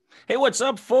Hey, what's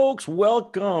up, folks?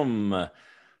 Welcome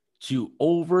to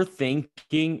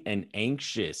Overthinking and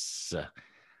Anxious.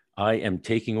 I am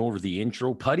taking over the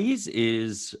intro. Putties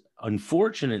is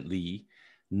unfortunately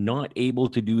not able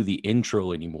to do the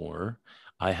intro anymore.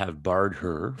 I have barred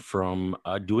her from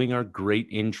doing our great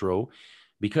intro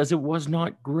because it was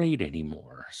not great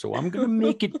anymore. So I'm going to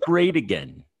make it great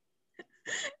again.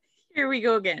 Here we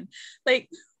go again. Like,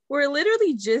 we're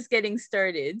literally just getting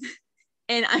started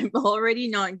and I'm already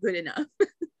not good enough.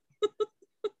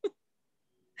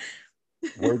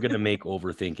 We're going to make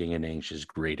Overthinking and Anxious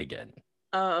great again.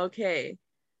 Okay.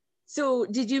 So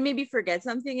did you maybe forget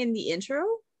something in the intro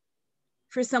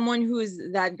for someone who's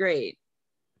that great?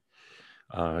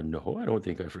 No, I don't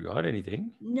think I forgot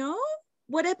anything. No?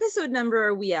 What episode number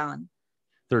are we on?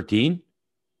 13.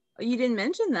 You didn't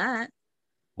mention that.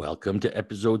 Welcome to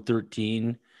episode 13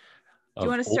 Do you of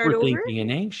want to start over? Overthinking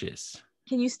and Anxious.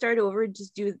 Can you start over?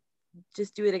 Just do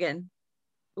it again.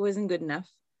 It wasn't good enough.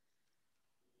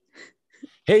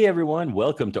 Hey everyone,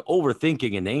 welcome to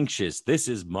Overthinking and Anxious. This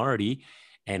is Marty,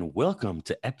 and welcome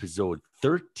to episode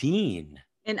 13.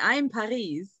 And I'm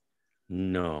Paris.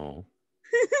 No,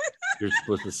 you're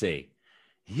supposed to say,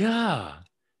 yeah,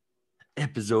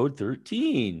 episode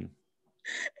 13.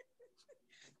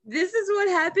 This is what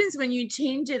happens when you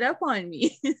change it up on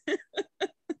me.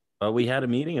 We had a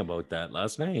meeting about that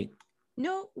last night.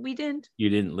 No, we didn't. You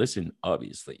didn't listen,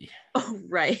 obviously. Oh,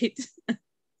 right.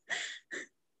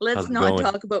 Let's not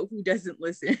talk about who doesn't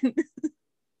listen.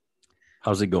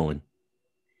 How's it going?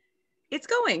 It's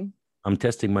going. I'm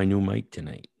testing my new mic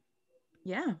tonight.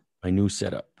 Yeah. My new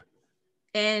setup.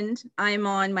 And I'm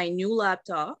on my new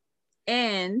laptop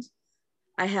and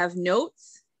I have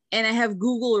notes and I have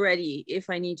Google ready if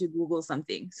I need to Google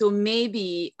something. So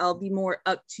maybe I'll be more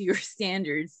up to your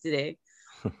standards today.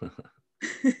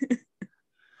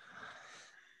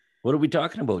 What are we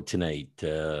talking about tonight?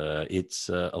 It's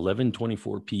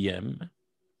 11:24 p.m.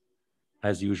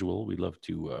 As usual, we love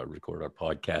to record our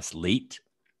podcast late.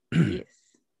 Yes.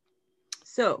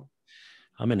 So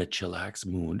I'm in a chillax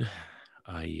mood.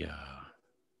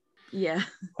 Yeah.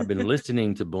 I've been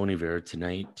listening to Bon Iver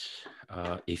tonight.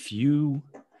 If you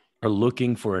are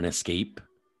looking for an escape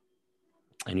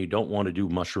and you don't want to do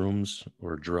mushrooms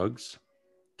or drugs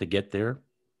to get there,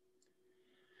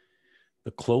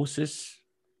 the closest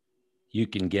you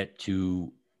can get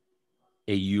to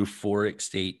a euphoric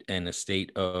state and a state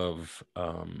of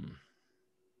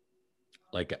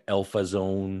like an alpha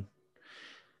zone,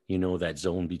 you know, that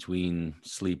zone between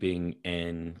sleeping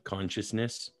and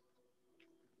consciousness,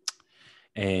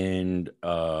 and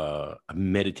a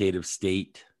meditative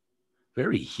state,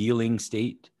 very healing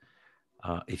state.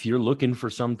 If you're looking for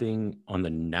something on the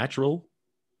natural,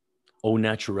 au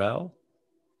naturel,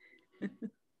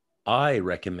 I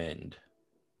recommend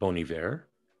Bon Iver.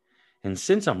 And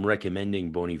since I'm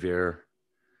recommending Bon Iver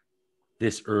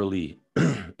this early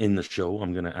in the show,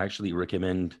 I'm going to actually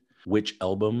recommend which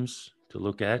albums to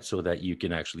look at so that you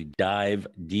can actually dive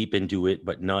deep into it,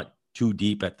 but not too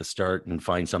deep at the start and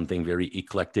find something very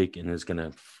eclectic and is going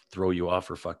to throw you off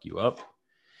or fuck you up.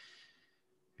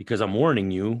 Because I'm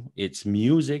warning you, it's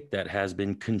music that has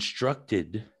been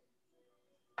constructed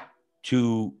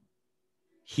to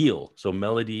heal. So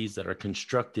melodies that are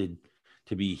constructed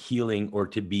to be healing or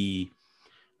to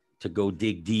go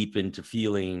dig deep into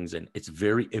feelings, and it's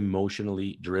very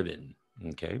emotionally driven.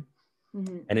 Okay.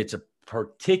 Mm-hmm. And it's a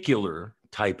particular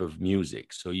type of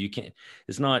music. So you can't,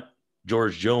 it's not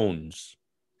George Jones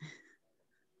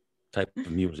type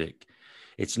of music.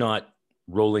 It's not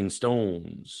Rolling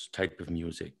Stones type of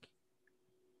music.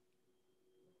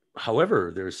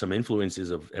 However, there's some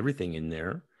influences of everything in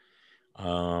there.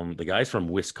 The guy's from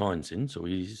Wisconsin, so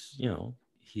he's, you know,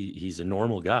 he's a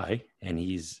normal guy, and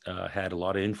he's had a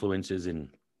lot of influences in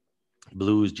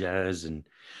blues, jazz, and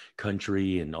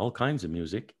country, and all kinds of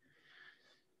music.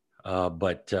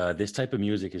 But this type of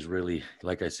music is really,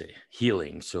 like I say,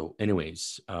 healing. So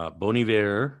anyways, Bon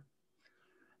Iver,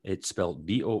 it's spelled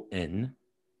BON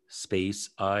space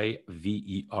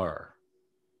IVER.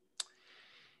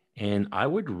 And I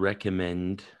would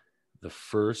recommend the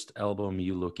first album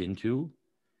you look into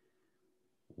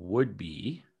would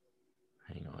be,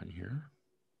 hang on here.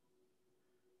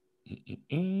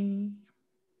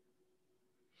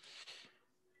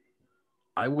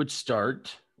 I would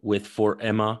start with For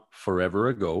Emma Forever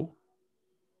Ago,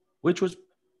 which was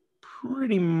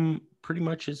pretty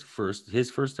much his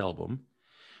first album,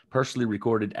 partially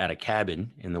recorded at a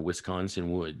cabin in the Wisconsin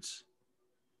woods.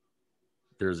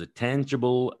 There's a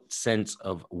tangible sense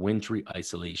of wintry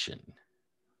isolation.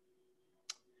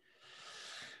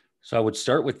 So I would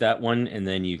start with that one, and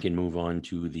then you can move on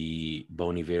to the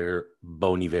Bon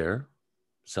Iver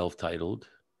self-titled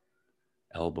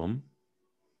album.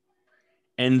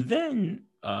 And then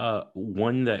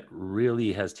one that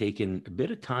really has taken a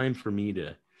bit of time for me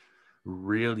to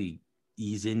really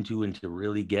ease into and to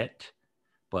really get,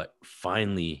 but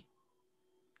finally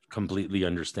completely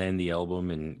understand the album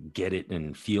and get it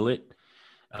and feel it,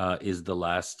 is the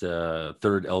last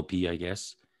third LP, I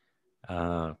guess.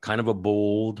 Kind of a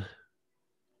bold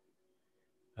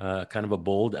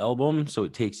album, so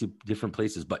it takes you different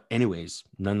places, but anyways,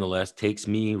 nonetheless takes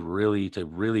me really to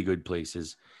really good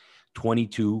places.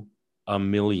 22 a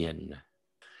million.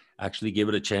 Actually give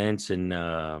it a chance,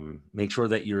 and make sure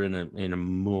that you're in a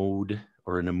mood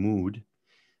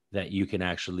that you can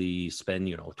actually spend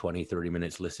 20-30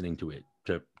 minutes listening to it,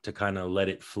 to kind of let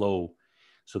it flow,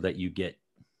 so that you get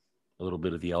a little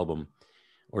bit of the album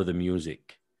or the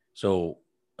music. So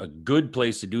a good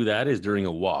place to do that is during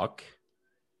a walk,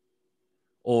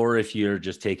 or if you're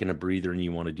just taking a breather and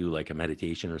you want to do like a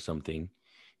meditation or something,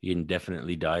 you can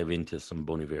definitely dive into some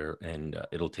Bon Iver, and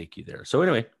it'll take you there. So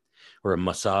anyway, or a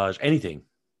massage, anything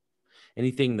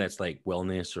that's like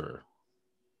wellness or.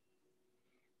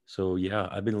 So yeah,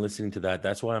 I've been listening to that.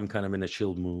 That's why I'm kind of in a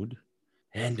chilled mood.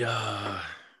 And I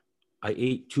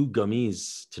ate 2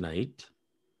 gummies tonight.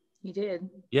 You did?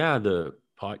 Yeah, the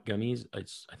pot gummies. I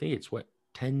think it's what,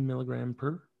 10 milligram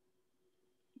per?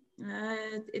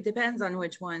 It depends on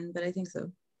which one, but I think so.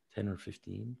 10 or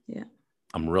 15. Yeah.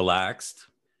 I'm relaxed.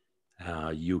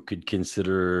 You could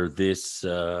consider this,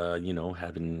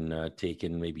 having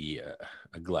taken maybe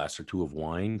a glass or two of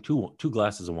wine, two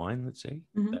glasses of wine, let's say.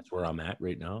 Mm-hmm. That's where I'm at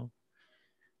right now,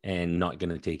 and not going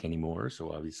to take any more.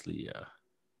 So obviously,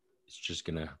 it's just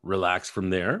going to relax from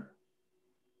there.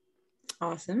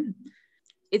 Awesome.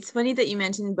 It's funny that you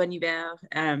mentioned Bon Iver.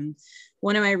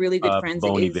 One of my really good friends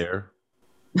Bon is. Iver.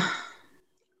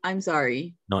 I'm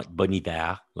sorry. Not Bon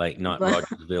Iver, like not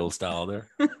Rogersville style there.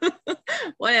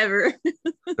 Whatever.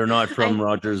 They're not from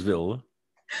Rogersville.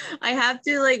 I have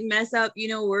to like mess up,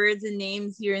 words and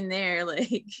names here and there. Like,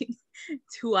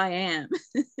 it's who I am.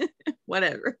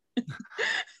 Whatever.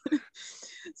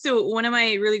 So one of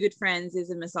my really good friends is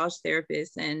a massage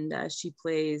therapist, and she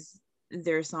plays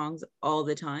their songs all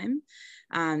the time.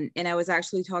 And I was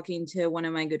actually talking to one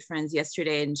of my good friends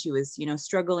yesterday, and she was,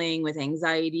 struggling with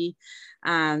anxiety.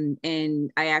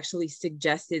 And I actually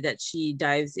suggested that she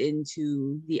dives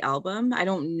into the album. I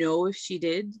don't know if she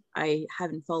did. I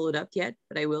haven't followed up yet,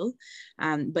 but I will.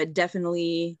 But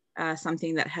definitely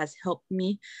something that has helped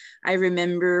me. I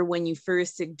remember when you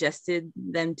first suggested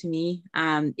them to me,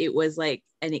 it was like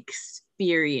an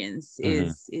experience,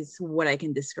 is what I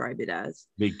can describe it as.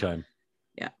 Big time.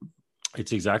 Yeah.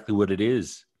 It's exactly what it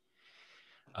is.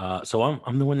 So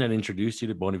I'm the one that introduced you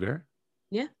to Bon Iver.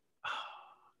 Yeah.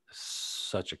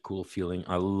 Such a cool feeling.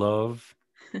 I love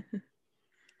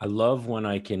when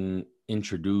I can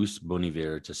introduce Bon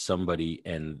Iver to somebody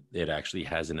and it actually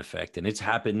has an effect. And it's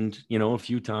happened, a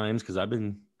few times, because I've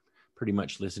been pretty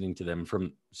much listening to them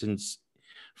since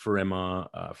For Emma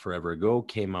Forever Ago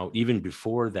came out. Even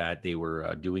before that, they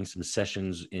were doing some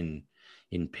sessions in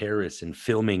Paris and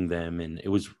filming them, and it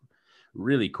was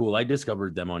really cool. I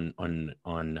discovered them on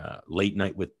Late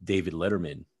Night with David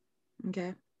Letterman.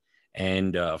 Okay.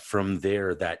 And from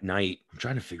there that night, I'm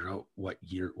trying to figure out what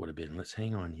year it would have been. Let's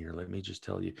hang on here. Let me just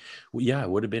tell you. Well, yeah, it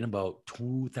would have been about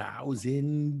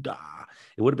 2000.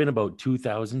 It would have been about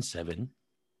 2007.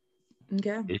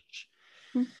 Okay.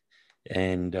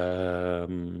 And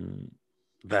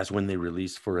that's when they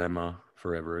released For Emma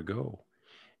Forever Ago.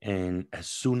 And as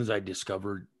soon as I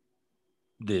discovered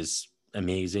this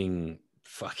amazing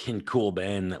fucking cool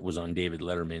band that was on David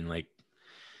Letterman, like,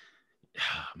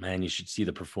 man, you should see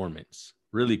the performance.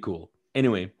 Really cool.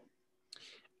 Anyway,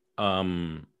 I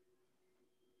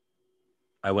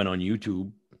went on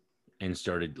YouTube and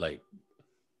started like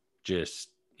just,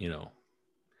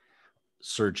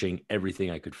 searching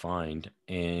everything I could find,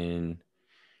 and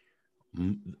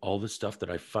all the stuff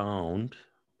that I found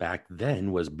back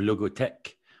then was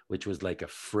Blogothèque, which was like a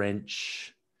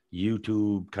French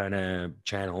YouTube kind of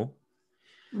channel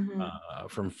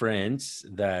from France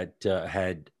that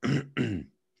had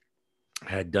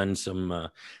had done some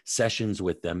sessions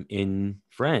with them in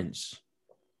France.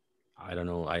 I don't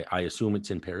know. I assume it's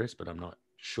in Paris, but I'm not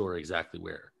sure exactly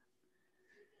where.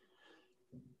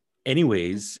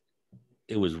 Anyways,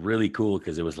 it was really cool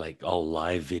because it was like all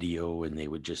live video, and they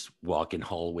would just walk in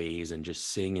hallways and just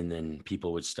sing, and then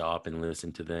people would stop and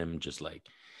listen to them, just like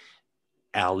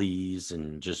alleys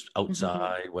and just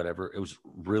outside, whatever. It was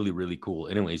really, really cool.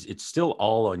 Anyways, it's still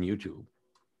all on YouTube.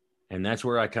 And that's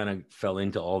where I kind of fell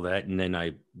into all that. And then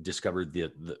I discovered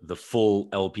the full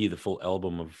LP, the full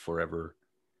album of For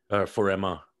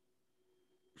Emma,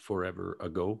 Forever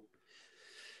Ago.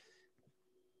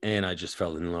 And I just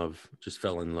fell in love,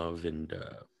 and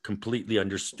completely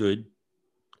understood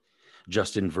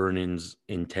Justin Vernon's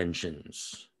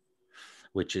intentions,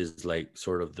 which is like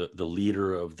sort of the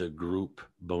leader of the group,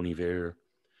 Bon Iver,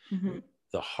 Mm-hmm.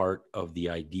 the heart of the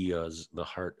ideas, the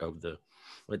heart of the,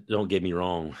 but don't get me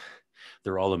wrong,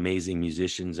 they're all amazing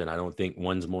musicians, and I don't think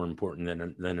one's more important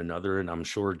than another. And I'm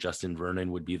sure Justin Vernon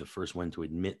would be the first one to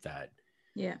admit that.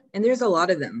 Yeah. And there's a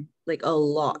lot of them, like a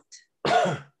lot.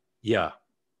 Yeah.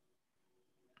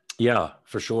 Yeah,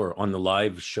 for sure. On the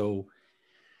live show,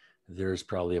 there's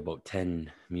probably about 10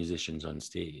 musicians on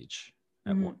stage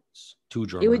at Mhm. once. 2 It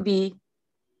drummers. would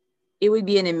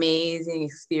be an amazing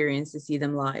experience to see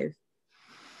them live.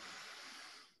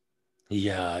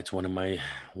 Yeah, it's one of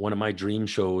my dream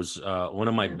shows. One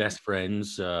of my Yeah. best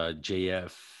friends,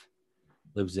 JF,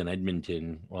 lives in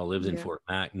Edmonton. Well, lives in Yeah. Fort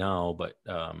Mac now, but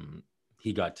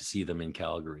he got to see them in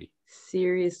Calgary.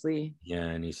 Seriously. Yeah,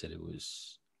 and he said it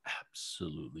was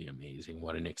absolutely amazing.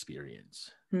 What an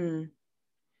experience. Hmm.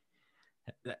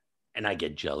 And I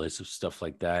get jealous of stuff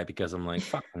like that because I'm like,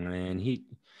 fuck, man,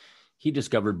 he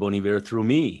discovered Bon Iver through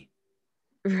me.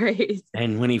 Right.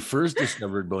 And when he first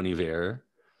discovered Bon Iver,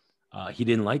 he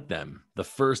didn't like them the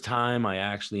first time I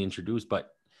actually introduced,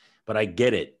 but I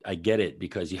get it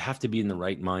because you have to be in the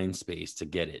right mind space to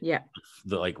get it. Yeah.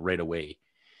 Like right away.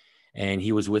 And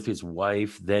he was with his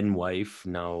wife, then wife,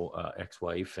 now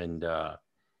ex-wife, and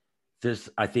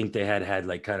I think they had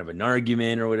like kind of an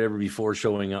argument or whatever before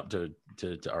showing up to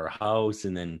our house,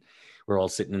 and then we're all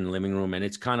sitting in the living room, and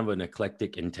it's kind of an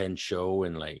eclectic, intense show,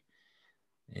 and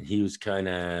he was kind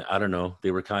of, I don't know,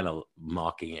 they were kind of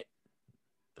mocking it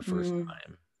the first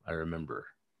time, I remember.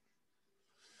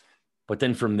 But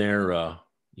then from there,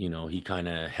 he kind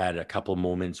of had a couple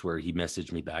moments where he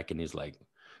messaged me back and he's like,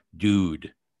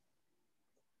 dude,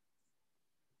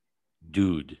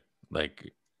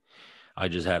 like, I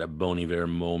just had a Bon Iver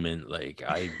moment. Like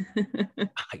I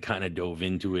kind of dove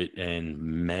into it, and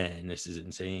man, this is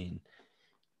insane.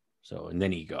 So, and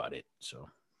then he got it. So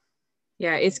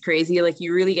Yeah, it's crazy. Like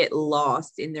you really get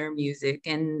lost in their music,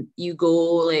 and you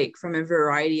go like from a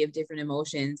variety of different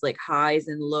emotions, like highs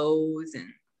and lows. And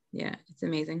yeah, it's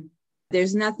amazing.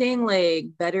 There's nothing like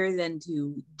better than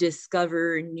to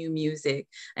discover new music.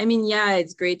 I mean, yeah,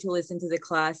 it's great to listen to the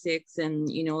classics and,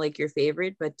 like your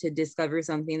favorite, but to discover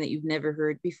something that you've never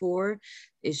heard before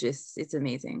it's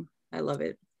amazing. I love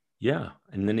it. yeah,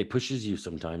 and then it pushes you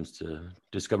sometimes to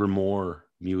discover more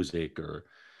music or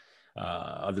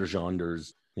other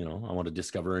genres. I want to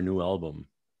discover a new album.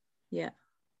 Yeah.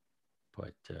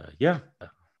 But yeah,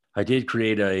 I did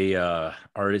create a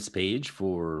artist page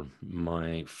for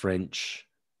my French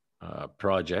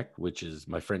project, which is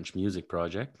my French music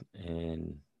project,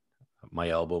 and my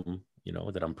album,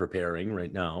 that I'm preparing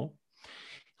right now.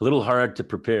 A little hard to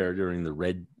prepare during the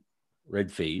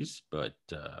red phase, but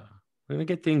we're gonna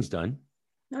get things done.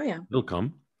 Oh yeah. It'll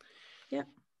come. Yeah.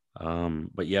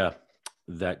 But yeah,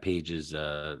 that page is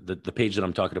the page that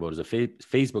I'm talking about is a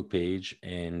Facebook page,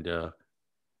 and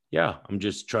yeah, I'm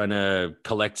just trying to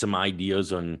collect some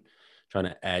ideas on trying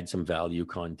to add some value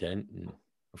content, and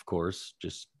of course,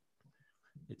 just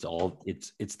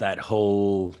it's that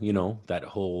whole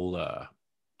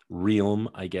realm,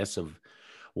 I guess, of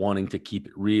wanting to keep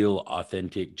it real,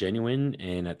 authentic, genuine,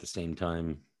 and at the same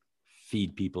time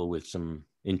feed people with some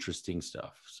interesting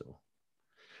stuff. So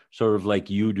sort of like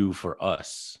you do for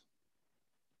us,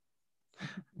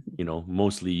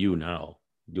 mostly you now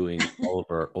doing all of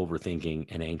our overthinking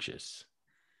and anxious.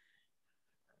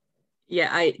 Yeah,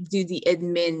 I do the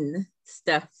admin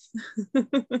stuff.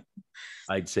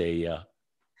 I'd say, yeah.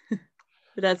 But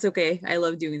that's okay. I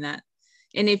love doing that.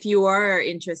 And if you are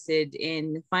interested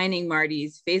in finding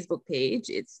Marty's Facebook page,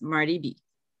 it's Marty B.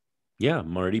 Yeah,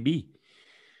 Marty B.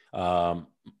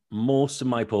 Most of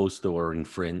my posts though are in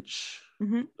French.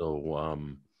 Mm-hmm. So,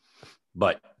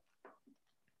 but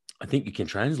I think you can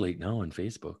translate now on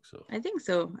Facebook. So I think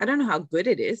so. I don't know how good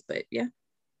it is, but yeah.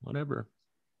 Whatever.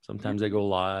 Sometimes I go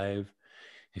live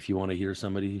if you want to hear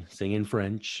somebody sing in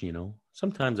French,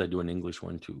 Sometimes I do an English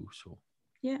one too. So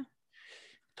yeah.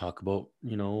 Talk about,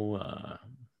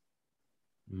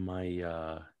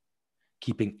 my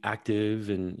keeping active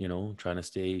and, trying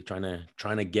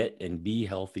to get and be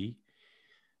healthy,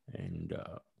 and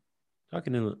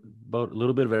talking about a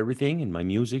little bit of everything, and my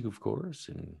music, of course,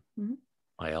 and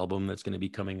my album that's going to be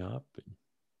coming up.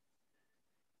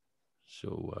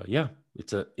 So yeah,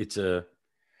 it's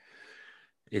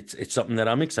it's something that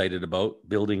I'm excited about,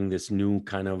 building this new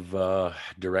kind of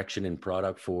direction and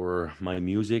product for my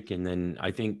music. And then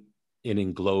I think it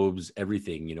englobes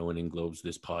everything, it englobes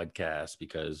this podcast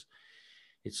because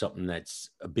it's something that's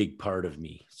a big part of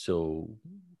me. So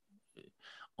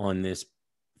on this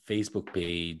Facebook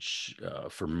page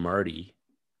for Marty,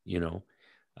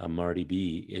 Marty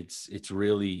B, it's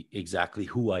really exactly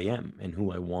who I am and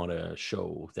who I want to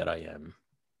show that I am.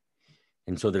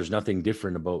 And so there's nothing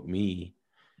different about me.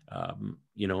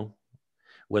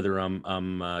 Whether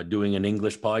I'm doing an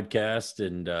English podcast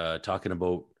and talking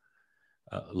about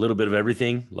a little bit of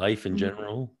everything, life in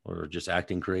general, or just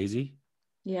acting crazy.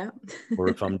 Yeah. Or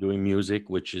if I'm doing music,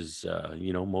 which is,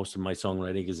 most of my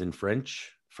songwriting is in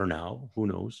French for now, who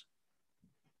knows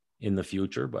in the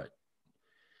future, but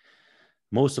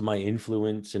most of my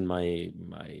influence and my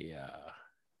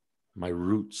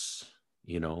roots,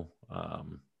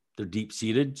 they're deep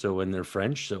seated. So when they're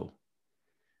French, so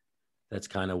that's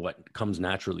kind of what comes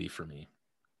naturally for me.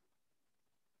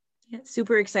 Yeah,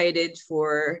 super excited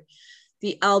for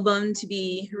the album to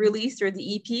be released, or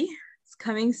the EP. It's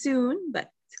coming soon, but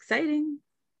it's exciting.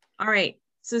 All right.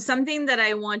 So something that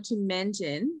I want to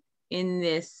mention in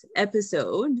this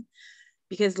episode,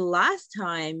 because last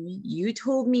time you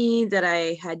told me that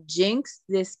I had jinxed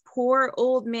this poor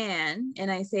old man,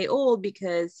 and I say old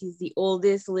because he's the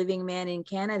oldest living man in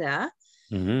Canada.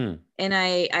 Mm-hmm. And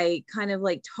I kind of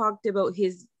like talked about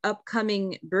his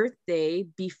upcoming birthday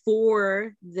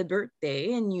before the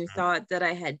birthday, and you thought that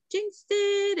I had jinxed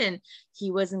it and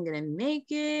he wasn't going to make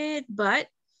it, but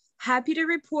happy to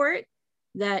report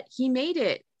that he made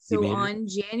it. So on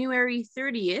January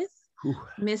 30th,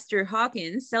 Mr.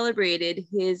 Hawkins celebrated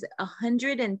his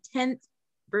 110th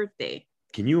birthday.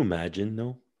 Can you imagine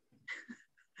though?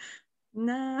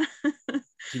 Nah.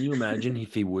 Can you imagine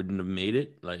if he wouldn't have made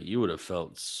it? Like, you would have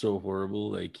felt so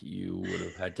horrible. Like, you would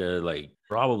have had to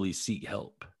probably seek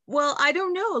help. Well, I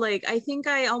don't know. I think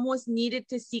I almost needed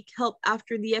to seek help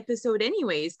after the episode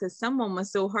anyways, because someone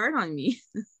was so hard on me.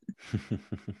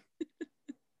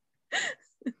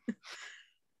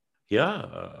 Yeah.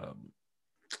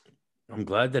 I'm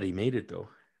glad that he made it though.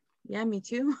 Yeah, me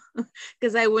too.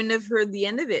 Because I wouldn't have heard the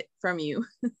end of it from you.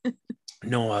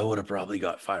 No, I would have probably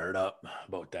got fired up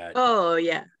about that. Oh,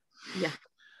 yeah. Yeah.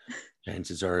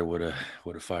 Chances are would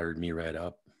have fired me right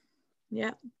up.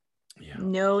 Yeah. Yeah.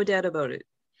 No doubt about it.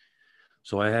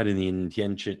 So I had the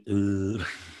intention.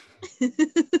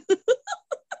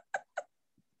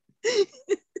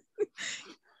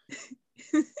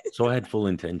 So I had full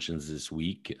intentions this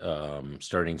week,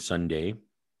 starting Sunday,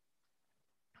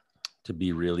 to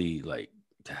be really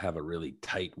to have a really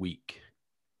tight week.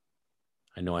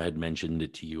 I know I had mentioned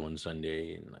it to you on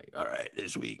Sunday and all right,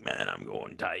 this week, man, I'm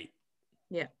going tight.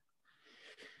 Yeah.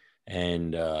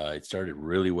 And it started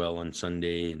really well on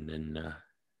Sunday. And then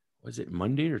was it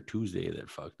Monday or Tuesday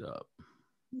that fucked up?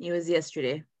 It was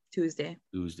yesterday, Tuesday.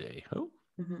 Oh.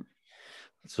 Mm-hmm.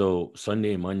 So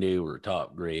Sunday and Monday were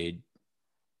top grade.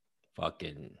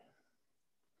 Fucking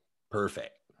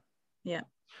perfect. Yeah.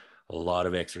 A lot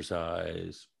of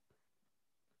exercise.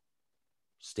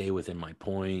 Stay within my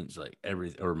points,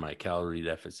 or my calorie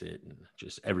deficit, and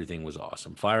just everything was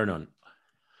awesome. Fired on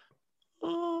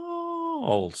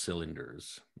all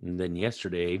cylinders. And then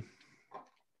yesterday,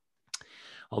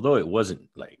 although it wasn't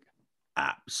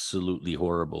absolutely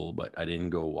horrible, but I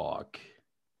didn't go walk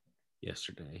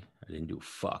yesterday. I didn't do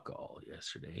fuck all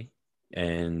yesterday.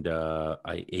 And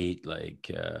I ate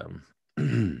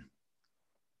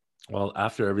well,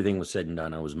 after everything was said and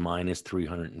done, I was minus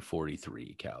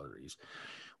 343 calories,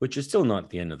 which is still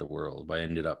not the end of the world. But I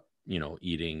ended up,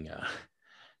 eating,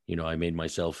 I made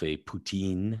myself a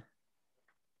poutine,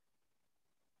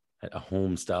 a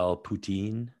home style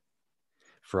poutine,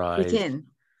 fries.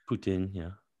 Poutine,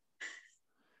 yeah.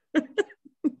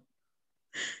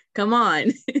 Come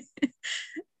on.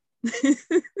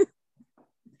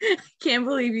 I can't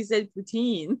believe you said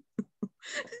poutine.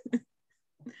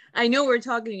 I know we're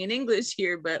talking in English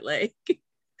here, but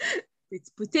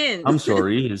it's poutine. I'm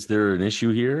sorry. Is there an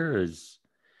issue here? Is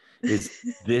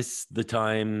this the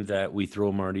time that we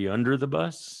throw Marty under the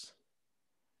bus?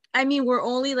 I mean, we're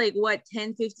only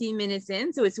 10, 15 minutes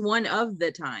in. So it's one of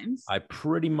the times. I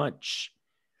pretty much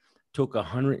took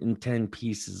 110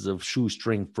 pieces of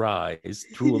shoestring fries,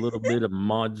 threw a little bit of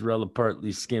mozzarella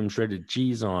partly skimmed shredded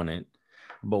cheese on it,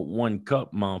 about 1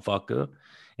 cup, motherfucker.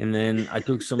 And then I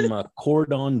took some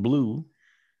cordon bleu,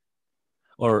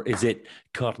 or is it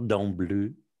cordon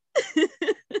bleu?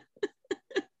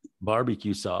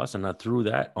 Barbecue sauce, and I threw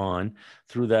that in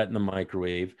the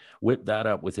microwave, whipped that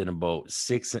up within about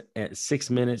 6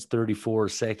 minutes, 34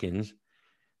 seconds,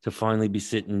 to finally be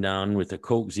sitting down with a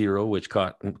Coke Zero, which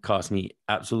cost me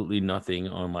absolutely nothing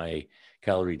on my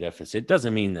calorie deficit.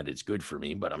 Doesn't mean that it's good for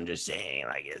me, but I'm just saying,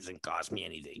 like, it doesn't cost me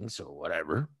anything. So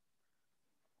whatever.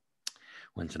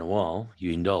 Once in a while,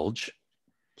 you indulge.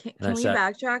 Can we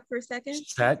backtrack for a second?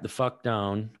 Sat the fuck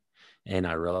down and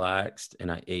I relaxed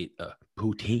and I ate a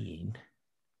poutine.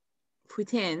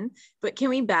 Poutine. But can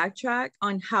we backtrack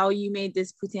on how you made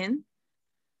this poutine?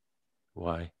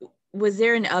 Why? Was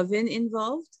there an oven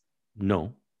involved?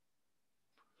 No.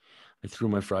 I threw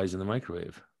my fries in the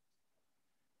microwave.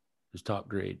 It was top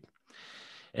grade.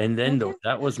 And then though,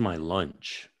 that was my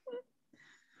lunch.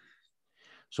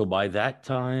 So by that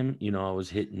time, you know, I was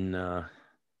hitting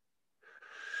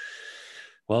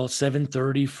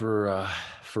 7:30 for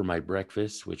my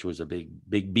breakfast, which was a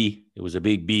big B. It was a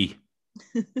big B.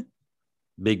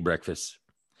 Big breakfast.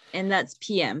 And that's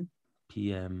PM.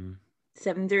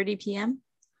 7:30 PM?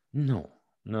 No.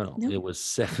 It was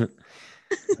 7.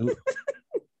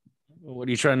 What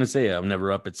are you trying to say? I'm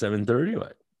never up at 7:30.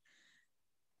 What?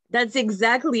 That's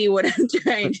exactly what I'm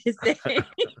trying to say.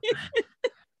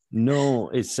 No,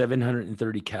 it's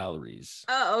 730 calories.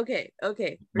 Oh, okay.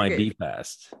 My beef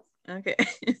fast. Okay.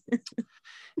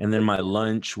 And then my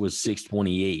lunch was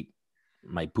 628,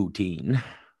 my poutine.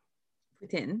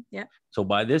 Poutine, yeah. So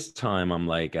by this time, I'm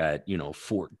like at,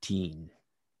 14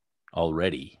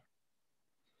 already.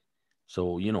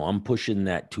 So, I'm pushing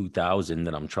that 2,000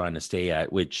 that I'm trying to stay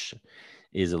at, which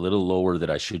is a little lower that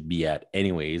I should be at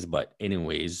anyways. But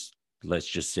anyways, let's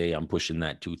just say I'm pushing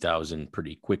that 2,000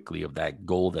 pretty quickly of that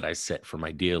goal that I set for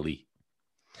my daily.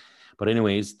 But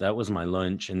anyways, that was my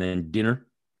lunch. And then dinner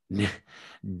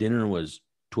was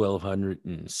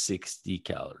 1,260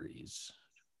 calories.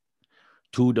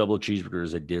 2 double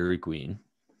cheeseburgers at Dairy Queen.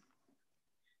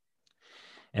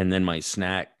 And then my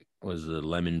snack was the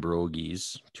lemon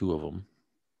brogies, 2 of them.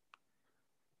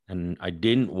 And I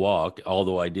didn't walk,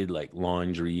 although I did like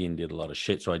laundry and did a lot of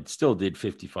shit. So I still did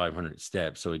 5,500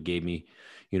 steps. So it gave me,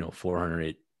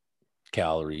 400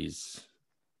 calories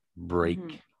break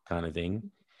kind of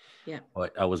thing. Yeah.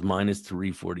 But I was minus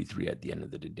 343 at the end of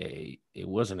the day. It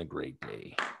wasn't a great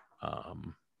day.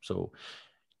 So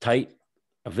a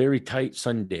very tight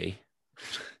Sunday.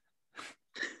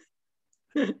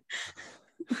 An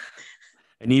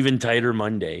even tighter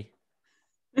Monday.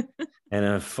 And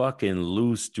a fucking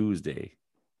loose Tuesday.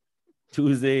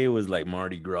 Tuesday was like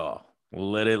Mardi Gras.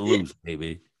 Let it loose,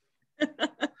 baby.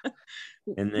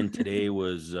 And then today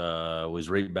was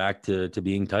right back to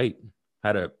being tight.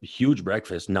 Had a huge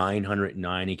breakfast,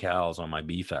 990 calories on my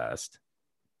beef fast.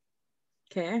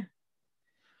 Okay.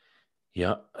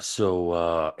 Yeah.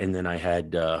 So, and then I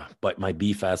had, but my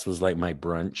beef fast was like my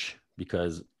brunch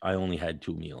because I only had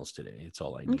 2 meals today. It's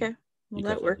all I need. Okay. Well,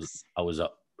 that works. I was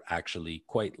up actually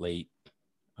quite late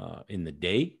in the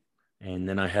day. And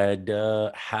then I had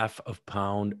half a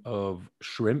pound of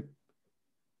shrimp,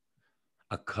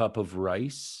 a cup of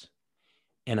rice,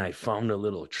 and I found a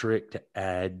little trick to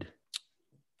add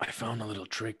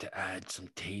some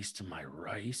taste to my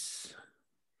rice.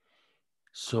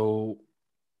 So,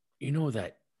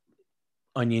 that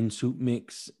onion soup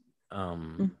mix,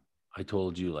 I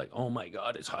told you like, oh my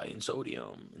God, it's high in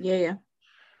sodium. Yeah.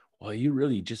 Well, you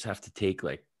really just have to take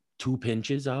like 2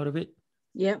 pinches out of it.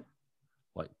 Yep.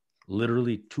 Like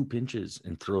literally 2 pinches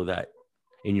and throw that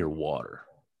in your water.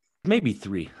 Maybe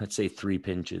 3. Let's say 3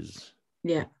 pinches.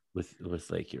 Yeah. With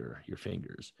like your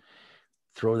fingers.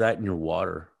 Throw that in your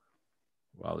water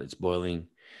while it's boiling.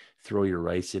 Throw your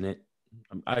rice in it.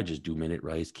 I just do minute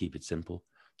rice, keep it simple.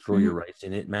 Throw your rice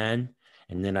in it, man.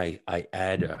 And then I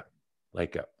add a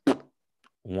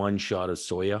 1 shot of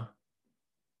soya.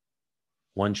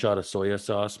 1 shot of soya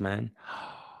sauce, man.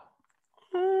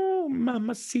 Oh,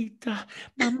 mamacita,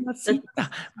 mamacita,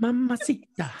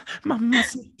 mamacita,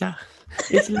 mamacita.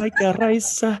 It's like a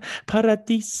rice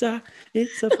paradisa.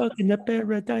 It's a fucking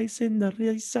paradise in the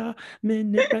rice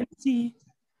minute rice.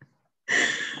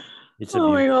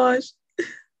 Oh my gosh.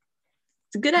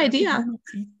 It's a good idea.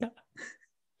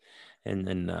 And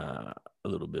then a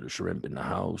little bit of shrimp in the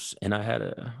house. And I had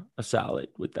a salad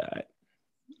with that.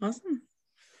 Awesome.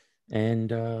 And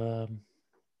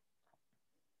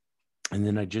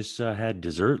then I just had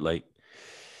dessert like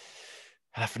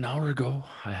half an hour ago.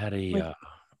 I had I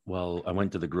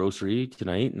went to the grocery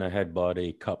tonight and I had bought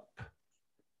a cup,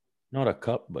 not a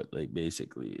cup, but like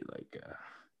basically like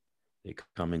they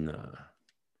come in the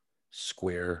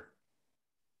square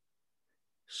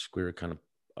kind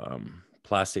of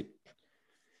plastic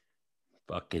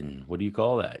fucking, what do you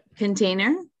call that?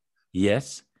 Container?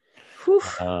 Yes. Whew.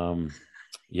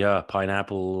 Yeah,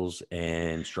 pineapples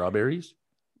and strawberries.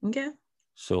 Okay.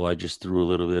 So I just threw a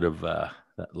little bit of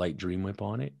that that light dream whip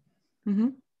on it. Mm-hmm.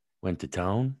 Went to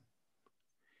town.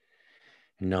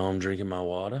 And now I'm drinking my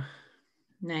water.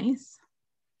 Nice.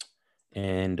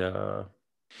 And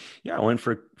yeah, I went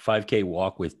for a 5K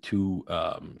walk with two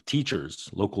teachers,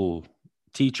 local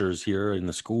teachers here in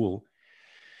the school.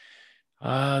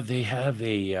 They have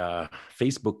a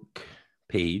Facebook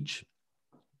page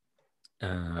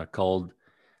called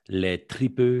Les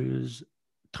Tripeuses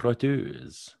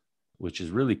Trotteuses, which is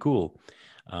really cool.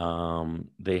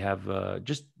 They have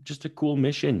just a cool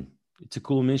mission. It's a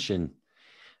cool mission.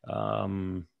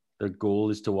 Their goal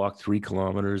is to walk 3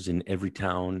 kilometers in every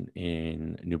town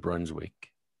in New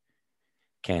Brunswick,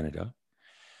 Canada.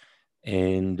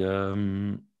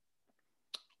 And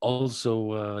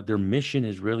also their mission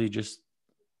is really just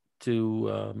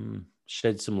to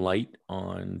shed some light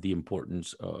on the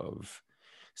importance of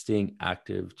staying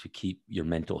active to keep your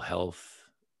mental health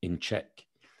in check.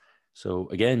 So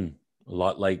again, a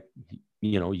lot like,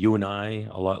 you and I,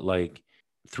 a lot like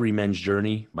Three Men's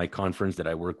Journey, my conference that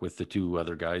I work with the two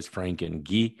other guys, Frank and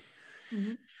Guy.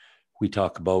 Mm-hmm. We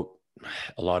talk about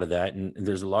a lot of that. And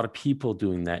there's a lot of people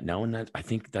doing that now. And that, I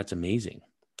think that's amazing.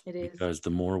 It is. Because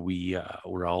the more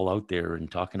we're all out there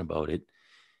and talking about it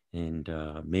and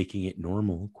making it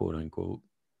normal, quote unquote,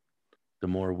 the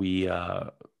more we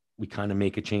kind of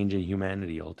make a change in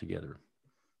humanity altogether.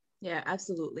 Yeah,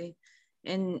 absolutely.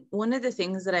 And one of the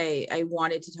things that I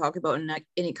wanted to talk about, and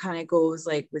it kind of goes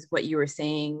like with what you were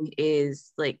saying,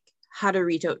 is like how to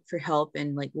reach out for help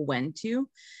and like when to.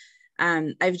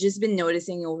 I've just been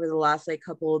noticing over the last like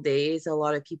couple of days, a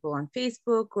lot of people on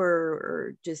Facebook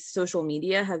or just social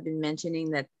media have been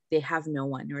mentioning that they have no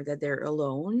one, or that they're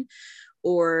alone,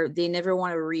 or they never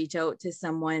want to reach out to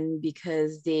someone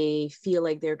because they feel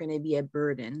like they're going to be a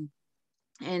burden.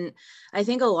 And I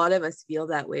think a lot of us feel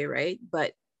that way, right?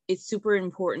 But it's super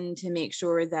important to make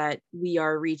sure that we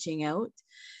are reaching out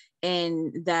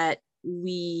and that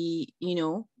we,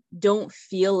 don't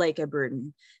feel like a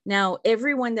burden. Now,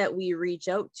 everyone that we reach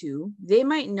out to, they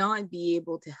might not be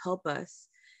able to help us.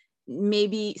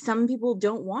 Maybe some people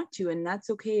don't want to, and that's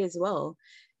okay as well.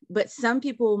 But some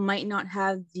people might not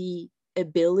have the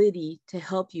ability to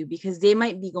help you because they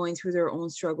might be going through their own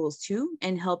struggles too,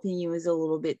 and helping you is a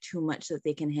little bit too much that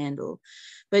they can handle.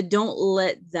 But don't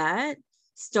let that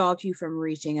stop you from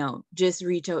reaching out. Just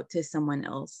reach out to someone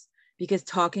else, because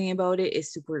talking about it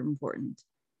is super important.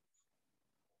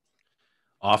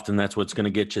 Often that's what's going to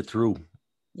get you through.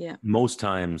 Yeah. Most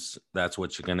times that's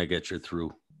what's going to get you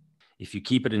through. If you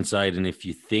keep it inside, and if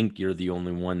you think you're the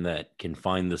only one that can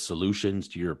find the solutions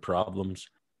to your problems,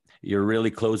 you're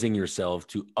really closing yourself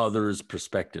to others'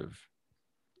 perspective.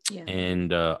 Yeah.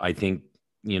 And I think,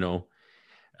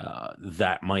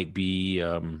 that might be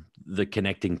the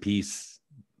connecting piece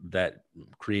that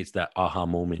creates that aha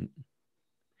moment.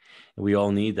 We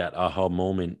all need that aha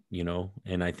moment,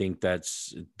 and I think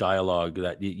that's dialogue,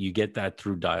 that you get that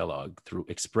through dialogue, through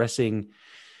expressing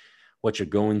what you're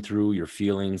going through, your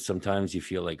feelings. Sometimes you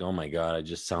feel like, oh my God, I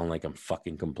just sound like I'm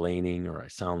fucking complaining, or I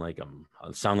sound like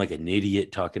an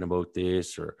idiot talking about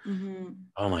this, or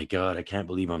oh my God, I can't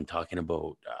believe I'm talking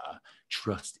about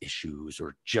trust issues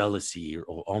or jealousy,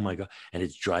 or oh my God, and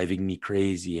it's driving me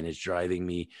crazy, and it's driving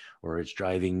me,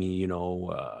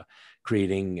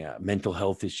 creating mental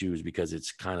health issues because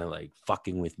it's kind of like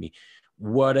fucking with me,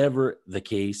 whatever the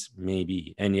case may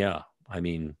be. And yeah, I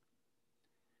mean,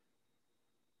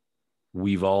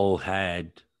 we've all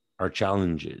had our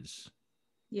challenges.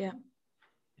 Yeah.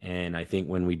 And I think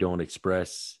when we don't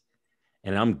express,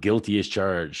 and I'm guilty as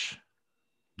charged.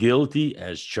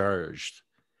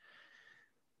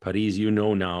 Paris,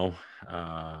 now,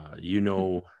 you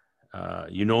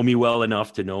know me well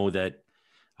enough to know that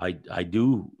I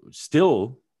do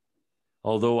still,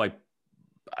 although I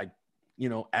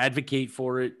advocate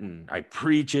for it and I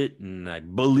preach it and I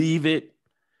believe it,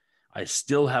 I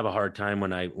still have a hard time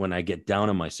when I get down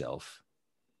on myself.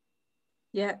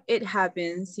 Yeah, it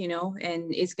happens,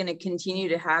 and it's going to continue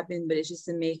to happen, but it's just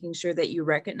in making sure that you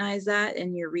recognize that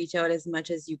and you reach out as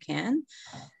much as you can.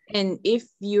 And if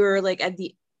you're like at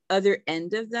the other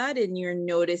end of that and you're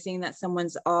noticing that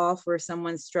someone's off or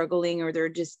someone's struggling or they're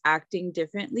just acting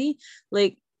differently,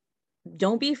 like,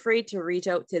 don't be afraid to reach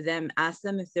out to them, ask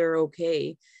them if they're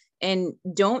okay. And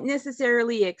don't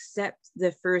necessarily accept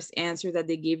the first answer that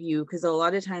they give you, because a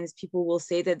lot of times people will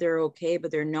say that they're okay,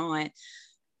 but they're not.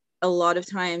 A lot of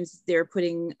times they're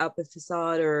putting up a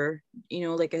facade or,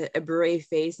 like a brave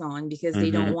face on because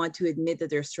they don't want to admit that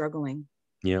they're struggling.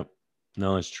 Yeah,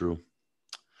 no, it's true.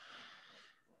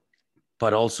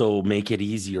 But also make it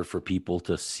easier for people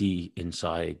to see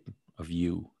inside of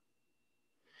you.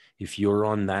 If you're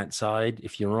on that side,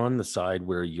 if you're on the side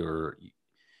where you're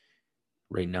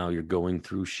right now you're going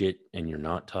through shit and you're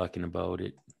not talking about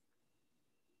it.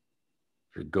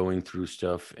 You're going through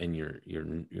stuff and you're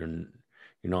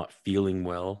not feeling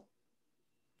well.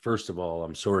 First of all,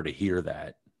 I'm sorry to hear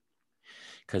that,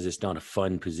 because it's not a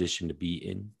fun position to be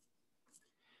in.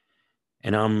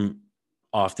 And I'm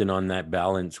often on that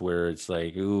balance where it's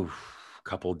like, ooh, a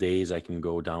couple of days I can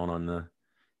go down on the,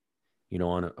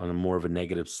 on a more of a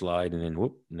negative slide, and then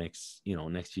whoop, next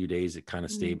few days it kind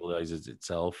of stabilizes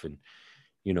itself. And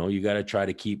you got to try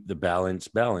to keep the balance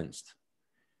balanced.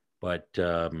 But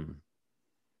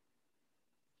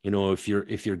if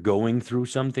you're going through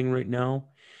something right now,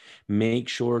 make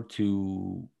sure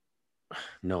to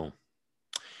no.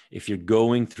 If you're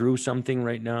going through something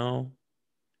right now,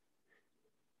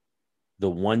 the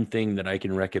one thing that I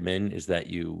can recommend is that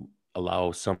you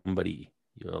allow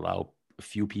a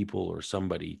few people or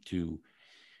somebody to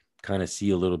kind of see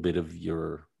a little bit of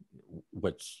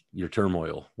what's your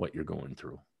turmoil, what you're going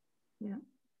through. Yeah.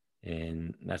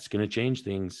 And that's going to change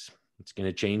things. It's going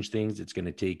to change things. It's going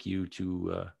to take you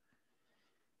to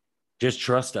just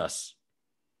trust us.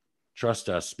 Trust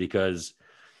us, because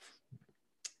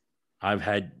I've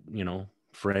had,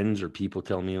 friends or people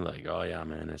tell me like, oh yeah,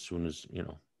 man, as soon as,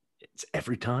 it's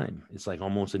every time. It's like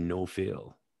almost a no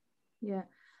fail. Yeah.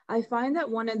 I find that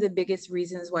one of the biggest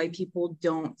reasons why people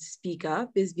don't speak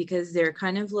up is because they're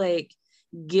kind of like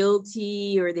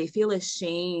guilty, or they feel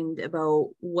ashamed about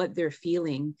what they're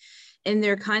feeling. And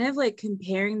they're kind of like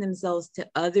comparing themselves to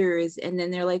others. And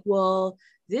then they're like, well,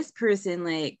 this person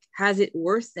like has it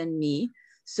worse than me.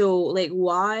 So like,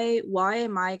 why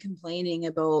am I complaining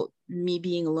about me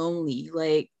being lonely?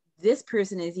 Like, this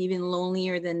person is even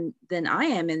lonelier than I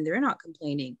am, and they're not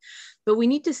complaining. But we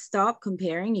need to stop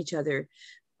comparing each other.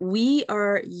 We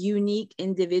are unique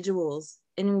individuals,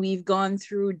 and we've gone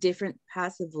through different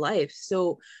paths of life.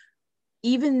 So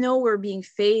even though we're being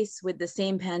faced with the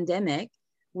same pandemic,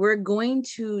 we're going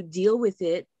to deal with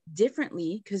it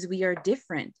differently because we are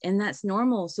different, and that's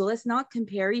normal. So let's not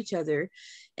compare each other.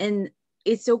 And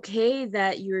it's okay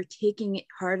that you're taking it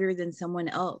harder than someone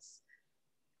else.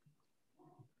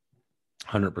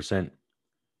 100%.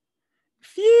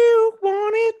 If you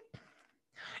want it,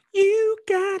 you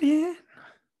got it.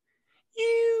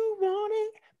 You want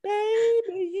it,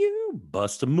 baby, you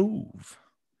bust a move.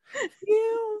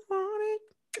 You want it,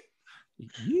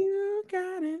 you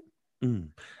got it.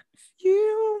 If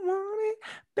you want it,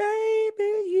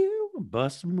 baby, you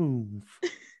bust a move.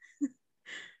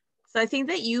 So I think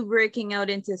that you breaking out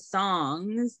into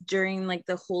songs during like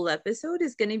the whole episode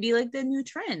is going to be like the new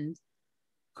trend.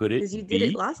 Could it? Because you did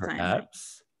it last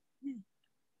perhaps? time.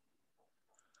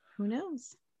 Who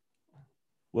knows?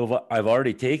 Well, I've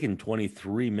already taken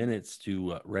 23 minutes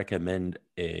to recommend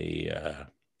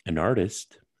an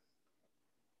artist.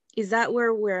 Is that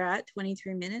where we're at?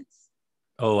 23 minutes?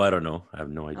 Oh, I don't know. I have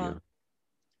no idea.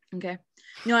 Oh. Okay.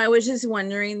 No, I was just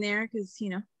wondering there because,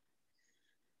 you've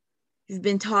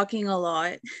been talking a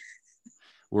lot.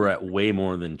 We're at way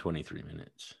more than 23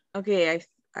 minutes. Okay. I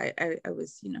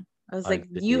was, I was like,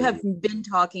 you have been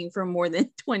talking for more than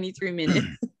 23 minutes.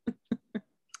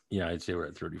 Yeah, I'd say we're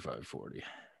at 35, 40.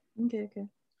 Okay.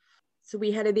 So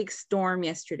we had a big storm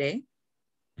yesterday.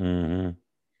 Mm-hmm.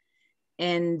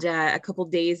 And a couple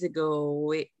days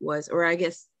ago it was, or I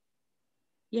guess,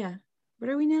 yeah. What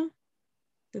are we now?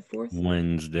 The 4th?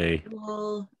 Wednesday.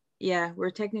 Well, yeah,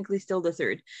 we're technically still the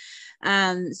 3rd.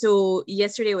 So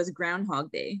yesterday was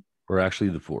Groundhog Day. We're actually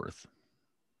the 4th.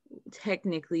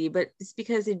 Technically, but it's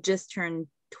because it just turned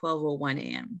 12:01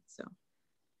 a.m. So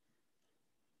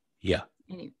yeah.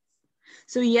 Anyways,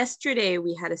 so yesterday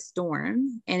we had a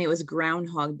storm and it was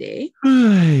Groundhog Day.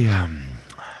 No,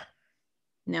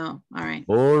 all right.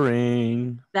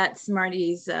 Boring. That's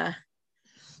Marty's. All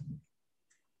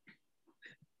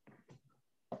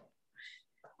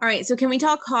right, so can we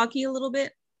talk hockey a little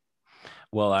bit?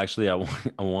 Well, actually,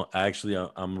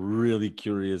 I'm really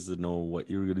curious to know what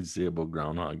you were going to say about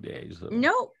Groundhog Day. So.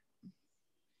 Nope.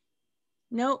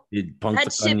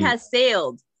 That ship has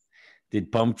sailed.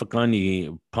 Did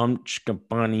Pumpkapani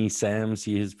Sam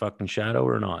see his fucking shadow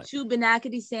or not?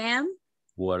 Shubenacadie Sam?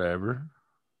 Whatever.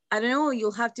 I don't know.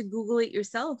 You'll have to Google it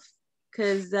yourself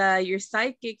because your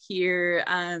sidekick here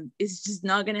is just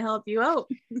not going to help you out.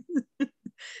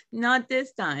 Not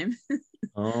this time.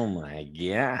 Oh my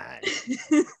God.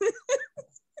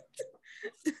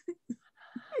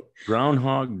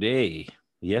 Groundhog Day,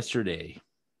 yesterday.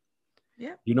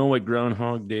 Yeah. You know what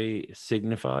Groundhog Day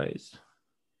signifies?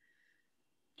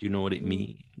 Do you know what it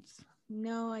means?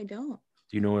 No, I don't.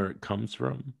 Do you know where it comes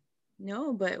from?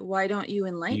 No, but why don't you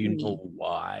enlighten me? Do you know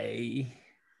why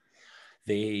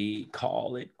they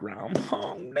call it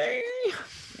Groundhog Day?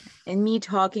 And me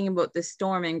talking about the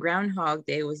storm and Groundhog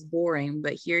Day was boring,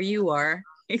 but here you are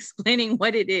explaining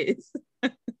what it is.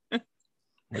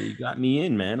 Well, you got me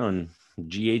in, man, on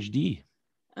GHD.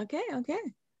 Okay.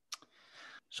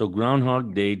 So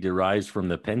Groundhog Day derives from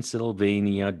the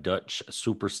Pennsylvania Dutch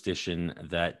superstition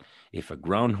that if a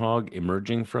groundhog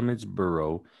emerging from its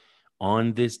burrow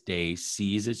on this day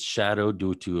sees its shadow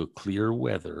due to a clear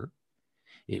weather,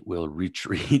 it will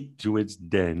retreat to its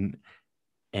den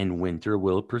and winter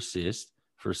will persist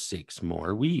for 6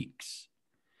 more weeks.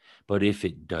 But if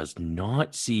it does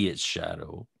not see its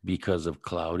shadow because of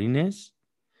cloudiness,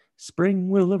 spring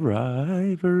will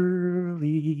arrive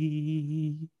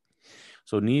early.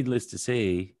 So needless to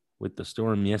say, with the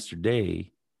storm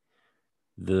yesterday,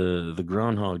 the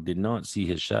groundhog did not see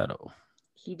his shadow.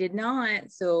 He did not.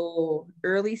 So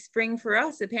early spring for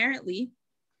us, apparently.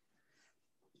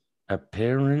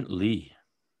 Apparently.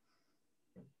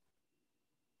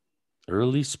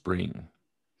 Early spring.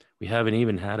 We haven't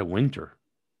even had a winter.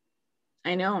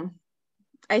 I know.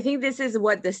 I think this is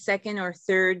what, the second or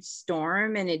third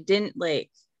storm, and it didn't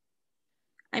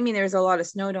there's a lot of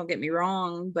snow, don't get me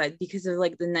wrong, but because of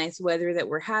like the nice weather that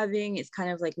we're having, it's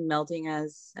kind of like melting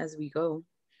as we go.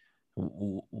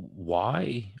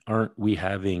 Why aren't we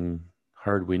having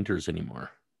hard winters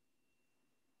anymore?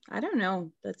 I don't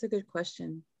know. That's a good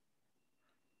question.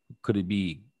 Could it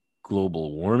be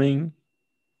global warming?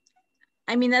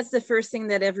 That's the first thing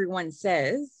that everyone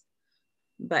says,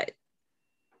 but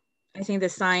I think the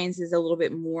science is a little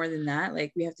bit more than that.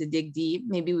 Like, we have to dig deep.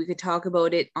 Maybe we could talk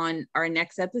about it on our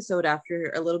next episode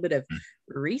after a little bit of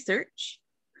research.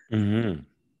 Mm-hmm.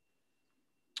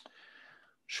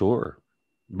 Sure.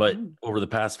 But over the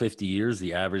past 50 years,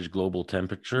 the average global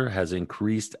temperature has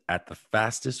increased at the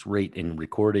fastest rate in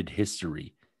recorded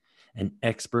history. And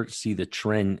experts see the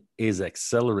trend is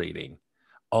accelerating.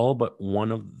 All but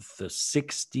one of the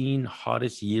 16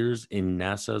 hottest years in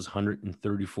NASA's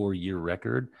 134-year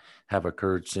record have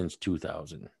occurred since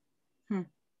 2000.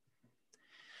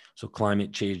 So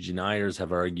climate change deniers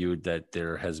have argued that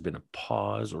there has been a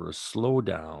pause or a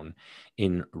slowdown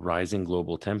in rising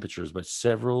global temperatures, but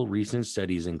several recent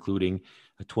studies, including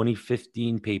a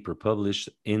 2015 paper published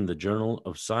in the Journal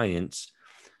of Science,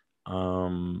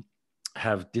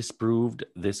 have disproved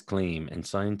this claim. And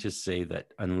scientists say that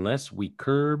unless we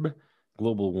curb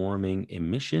global warming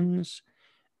emissions,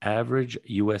 average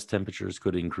US temperatures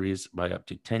could increase by up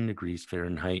to 10 degrees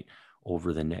Fahrenheit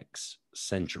over the next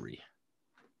century.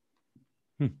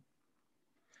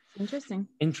 Interesting.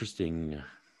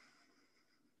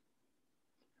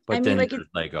 But then there's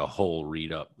like a whole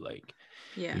read up, like,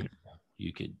 yeah,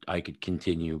 I could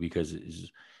continue because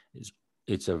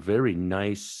it's a very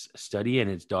nice study, and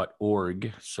it's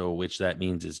 .org, so which that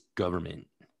means is government.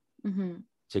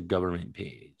 It's a government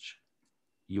page,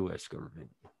 US government.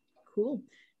 Cool.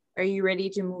 Are you ready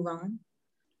to move on?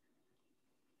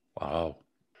 Wow.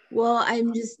 Well,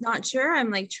 I'm just not sure. I'm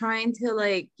like trying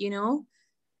to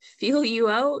feel you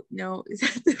out. No, is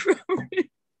that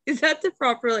the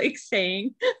proper like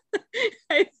saying?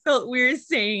 I felt weird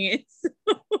saying it, so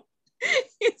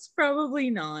it's probably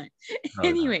not. Oh,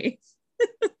 anyways,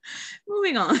 no.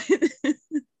 Moving on.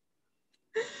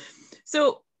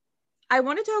 So I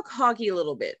want to talk hockey a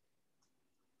little bit,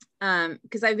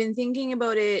 because I've been thinking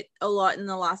about it a lot in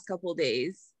the last couple of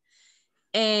days,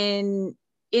 and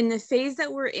in the phase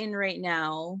that we're in right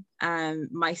now,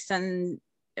 my son,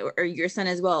 or your son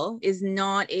as well, is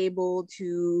not able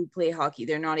to play hockey.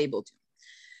 They're not able to.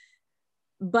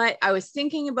 But I was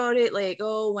thinking about it, like,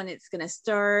 when it's going to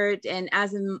start. And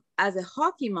as a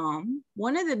hockey mom,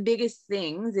 one of the biggest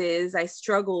things is I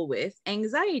struggle with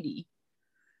anxiety,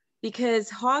 because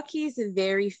hockey is a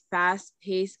very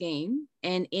fast-paced game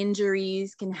and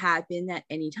injuries can happen at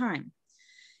any time.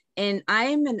 And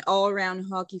I'm an all-around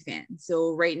hockey fan.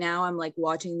 So right now I'm like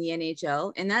watching the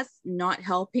NHL, and that's not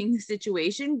helping the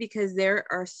situation because there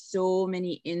are so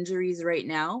many injuries right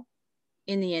now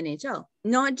in the NHL.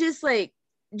 Not just like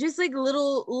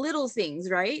little things,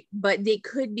 right? But they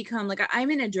could become like,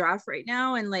 I'm in a draft right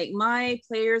now, and like my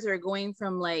players are going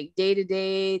from like day to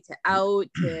day to out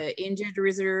to injured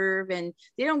reserve, and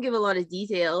they don't give a lot of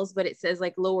details, but it says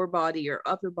like lower body or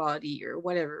upper body or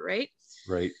whatever, right?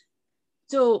 Right.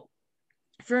 So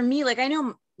for me, like, I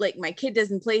know like my kid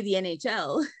doesn't play the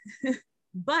NHL,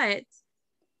 but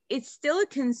it's still a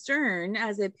concern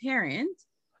as a parent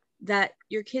that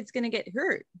your kid's going to get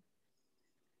hurt.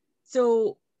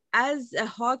 So as a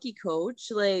hockey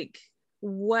coach, like,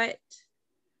 what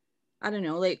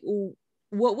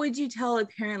would you tell a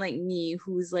parent like me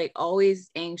who's like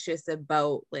always anxious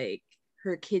about like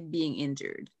her kid being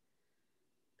injured?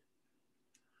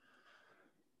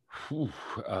 Whew,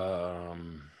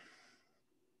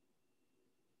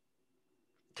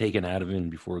 take an Ativan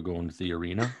before going to the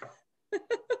arena.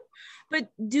 But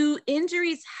do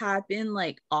injuries happen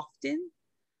like often?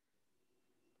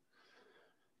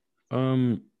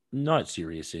 Not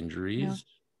serious No. injuries.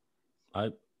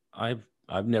 I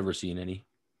I've never seen any.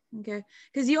 Okay.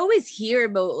 Because you always hear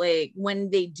about like when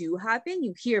they do happen,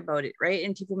 you hear about it, right?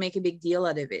 And people make a big deal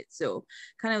out of it. So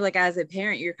kind of like as a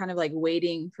parent, you're kind of like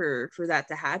waiting for that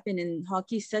to happen. And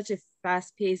hockey's such a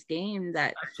fast-paced game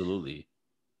that Absolutely.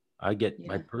 I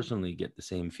yeah. personally get the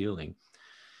same feeling.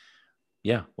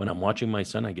 Yeah, when I'm watching my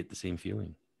son, I get the same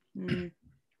feeling. Mm,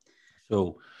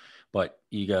 So, but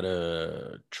you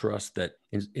gotta trust that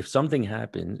if something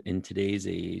happens in today's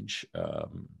age,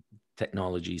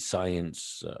 technology,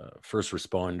 science, first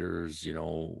responders,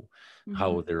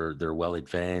 how they're well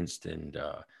advanced, and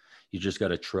you just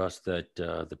gotta trust that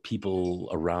the people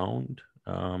around,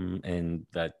 and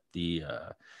that the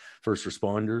first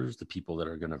responders, the people that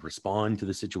are going to respond to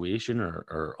the situation,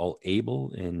 are all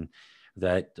able, and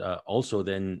that also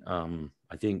then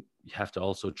I think you have to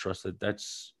also trust that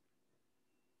that's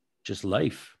just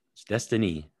life. It's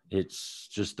destiny. It's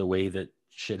just the way that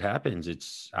shit happens.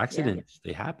 It's accidents.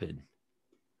 They happen.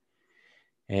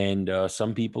 And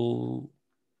some people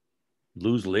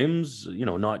lose limbs,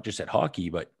 not just at hockey,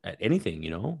 but at anything,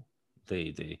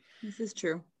 they, this is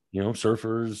true.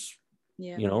 surfers,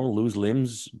 Yeah. lose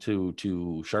limbs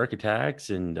to shark attacks,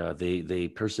 and they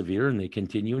persevere and they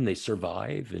continue and they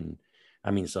survive. And I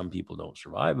mean, some people don't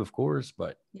survive, of course,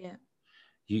 but Yeah.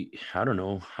 I don't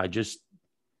know.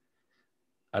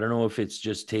 I don't know if it's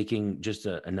just taking just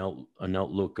an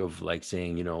outlook of like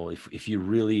saying, if you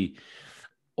really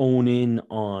own in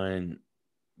on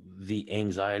the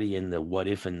anxiety and the what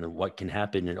if and the what can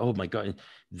happen and oh my God,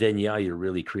 then yeah, you're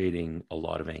really creating a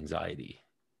lot of anxiety.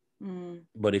 Mm,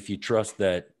 But if you trust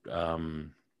that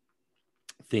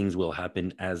things will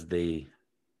happen as they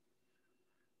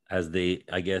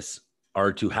I guess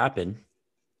are to happen,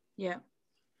 yeah.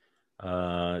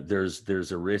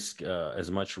 there's a risk,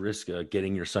 as much risk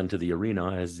getting your son to the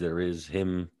arena as there is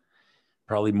him,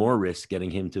 probably more risk getting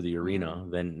him to the arena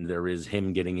than there is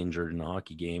him getting injured in a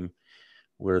hockey game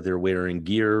where they're wearing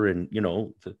gear. And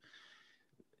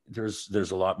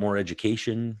there's a lot more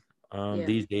education Yeah.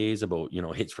 these days about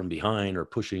hits from behind or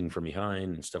pushing from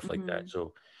behind and stuff like that. Mhm.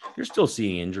 So you're still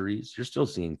seeing injuries, you're still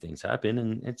seeing things happen,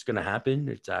 and it's going to happen.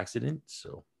 It's accidents.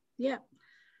 So Yeah.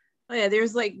 Oh yeah,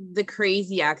 there's like the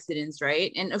crazy accidents,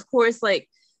 right? And of course, like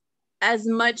as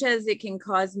much as it can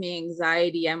cause me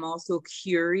anxiety, I'm also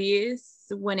curious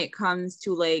when it comes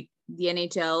to like the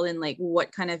NHL and like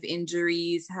what kind of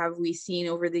injuries have we seen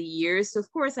over the years. So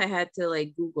of course I had to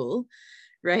like Google,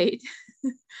 right?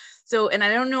 So, and I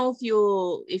don't know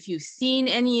if you've seen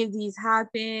any of these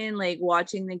happen, like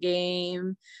watching the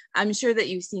game. I'm sure that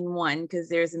you've seen one because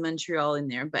there's a Montreal in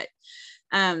there, but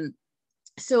um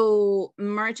so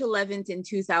March 11th in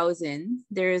 2000,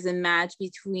 there is a match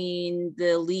between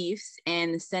the Leafs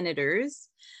and the Senators.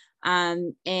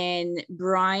 And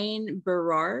Brian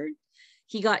Berard,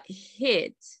 he got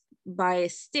hit by a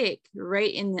stick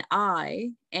right in the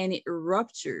eye and it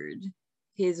ruptured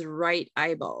his right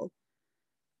eyeball.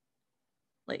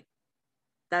 Like,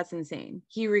 that's insane.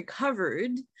 He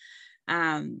recovered,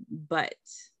 but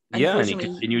yeah, and he unfortunately,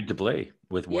 continued to play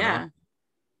with one eye. yeah,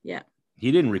 yeah.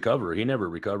 He didn't recover. He never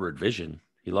recovered vision.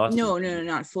 He lost his vision.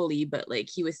 Not fully, but like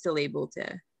he was still able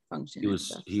to function and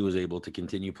stuff. He was able to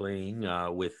continue playing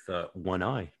with one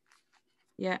eye.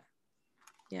 Yeah,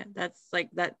 yeah, that's like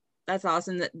that. That's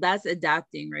awesome. That's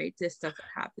adapting, right, to stuff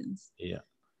that happens. Yeah.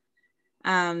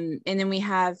 And then we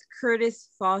have Curtis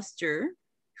Foster,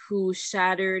 who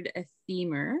shattered a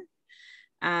femur.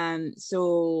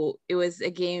 So it was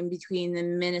a game between the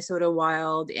Minnesota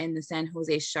Wild and the San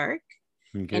Jose Shark.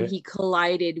 Okay. And he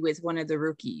collided with one of the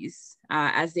rookies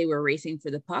as they were racing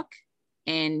for the puck,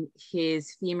 and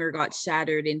his femur got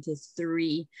shattered into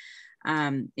 3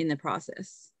 in the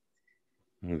process.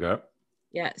 Okay.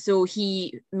 Yeah, so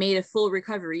he made a full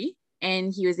recovery,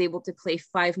 and he was able to play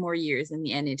 5 more years in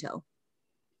the NHL.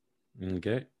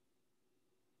 Okay.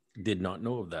 Did not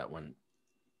know of that one.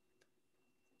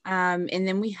 And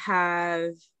then we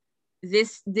have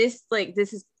this is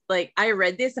like, I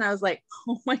read this and I was like,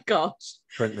 oh my gosh.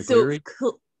 Trent McCleary?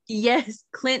 So yes,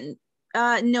 Clinton.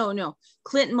 No,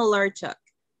 Clinton Malarchuk.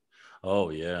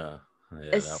 Oh yeah.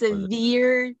 A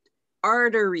severe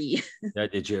artery.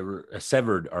 Did you ever a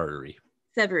severed artery?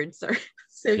 Severed, sorry.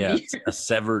 Severe. Yeah, a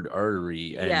severed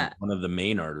artery, and one of the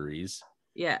main arteries.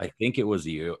 Yeah. I think it was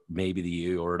maybe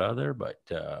the aorta there, but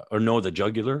or no, the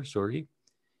jugular. Sorry.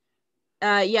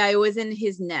 Yeah, it was in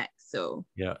his neck. So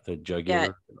Yeah, the yeah,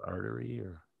 jugular artery,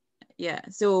 or yeah.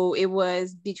 So it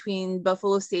was between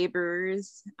Buffalo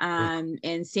Sabres ugh,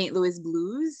 and St. Louis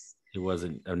Blues. it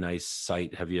wasn't a nice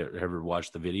sight. Have you ever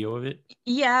watched the video of it?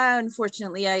 Yeah,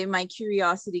 unfortunately, I my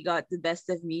curiosity got the best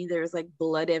of me. There was like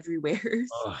blood everywhere.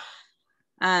 Oh,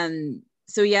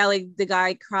 So yeah, like the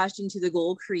guy crashed into the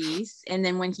goal crease, and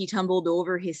then when he tumbled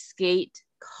over, his skate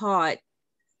caught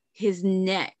his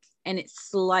neck and it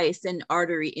sliced an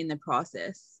artery in the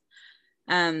process.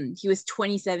 He was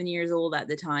 27 years old at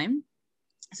the time,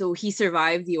 so he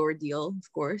survived the ordeal,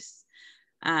 of course.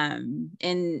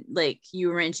 And like you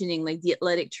were mentioning, like the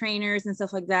athletic trainers and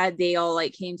stuff like that, they all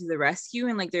like came to the rescue,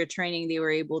 and like their training, they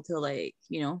were able to like,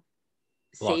 you know,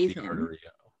 blocked save the him. artery.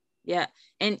 Yeah.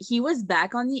 And he was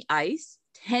back on the ice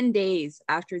 10 days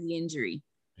after the injury.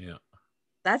 Yeah.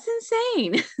 That's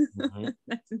insane. Hmm.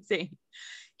 That's insane.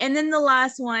 And then the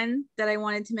last one that I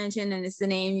wanted to mention, and it's the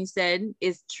name you said,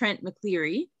 is Trent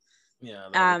McCleary. Yeah,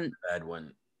 that was Um, a bad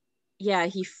one. yeah,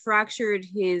 he fractured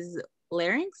his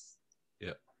larynx.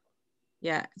 Yeah.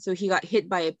 Yeah, so he got hit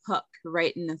by a puck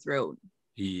right in the throat.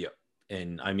 Yeah.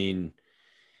 And I mean,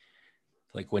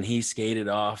 like when he skated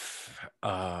off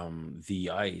the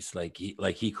ice, like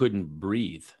he couldn't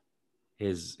breathe.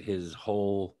 His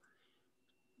whole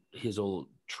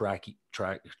track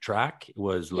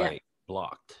was Yeah, like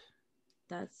blocked,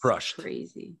 that's crushed,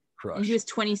 crazy. And he crushed. was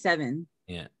 27.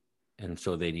 Yeah. And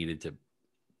so they needed to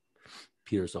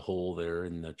pierce a hole there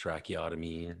in the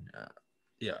tracheotomy. And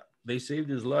yeah, they saved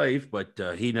his life, but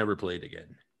he never played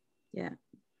again. Yeah.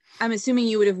 I'm assuming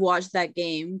you would have watched that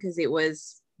game because it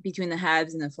was between the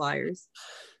Habs and the Flyers.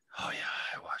 Oh yeah,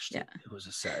 I watched Yeah. it. It was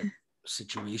a sad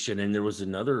situation, and there was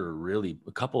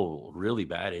a couple really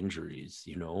bad injuries.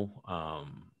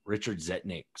 Richard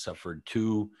Zetnik suffered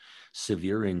two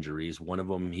severe injuries. One of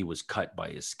them, he was cut by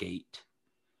his skate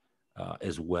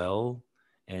as well,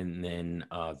 and then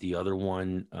the other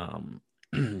one,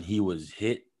 he was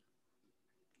hit.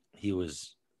 He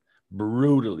was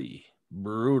brutally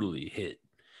hit,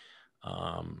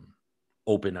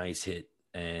 open ice hit,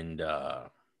 and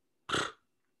out,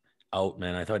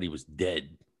 man. I thought he was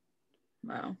dead.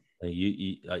 Wow.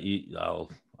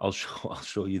 I'll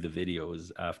show you the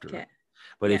videos after. Okay.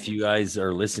 But Yeah. if you guys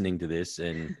are listening to this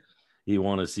and you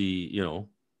want to see,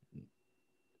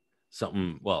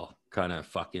 something, well, kind of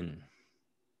fucking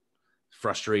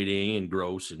frustrating and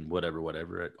gross and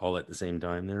whatever, all at the same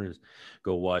time, there is,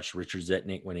 go watch Richard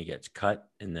Zetnik when he gets cut,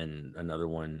 and then another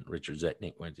one, Richard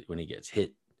Zetnik when he gets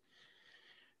hit.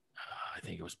 I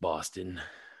think it was Boston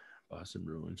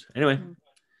Bruins. Anyway,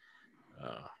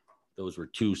 Mhm. those were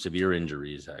two severe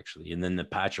injuries actually, and then the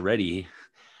Pacioretty,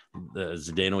 the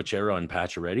Zdeno Chara on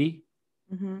Pacioretty.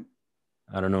 Mhm.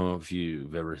 I don't know if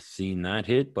you've ever seen that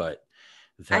hit, but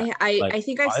that, I like,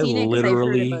 think I've I seen it because I've heard about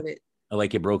literally, it.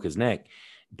 like, it broke his neck,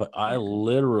 but I Yeah.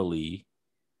 literally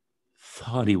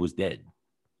thought he was dead.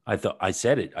 I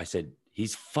said it. I said,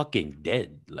 he's fucking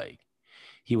dead. Like,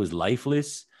 he was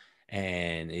lifeless,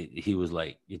 and he was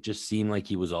like, it just seemed like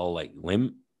he was all like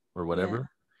limp or Yeah. whatever.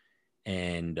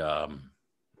 And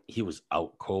he was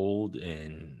out cold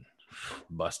and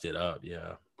busted up.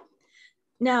 Yeah.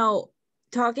 Now,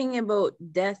 talking about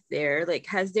death there, like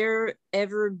has there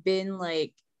ever been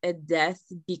like a death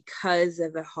because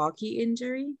of a hockey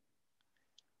injury?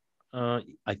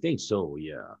 I think so.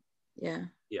 Yeah. Yeah.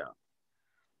 Yeah.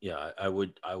 Yeah. I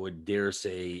would dare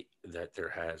say that there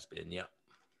has been. Yeah.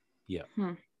 Yeah.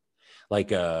 Hmm.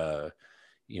 Like a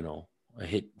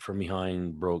hit from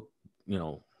behind,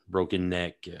 broken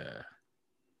neck,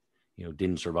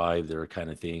 didn't survive there kind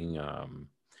of thing.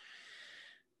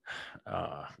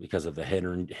 Because of the head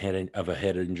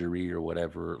injury or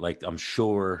whatever. Like, I'm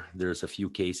sure there's a few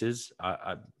cases.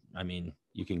 I mean,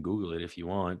 you can Google it if you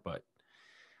want, but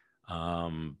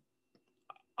um,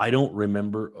 I don't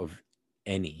remember of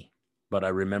any, but I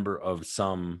remember of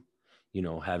some,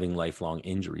 having lifelong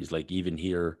injuries. Like, even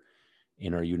here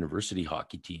in our university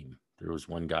hockey team, there was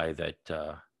one guy that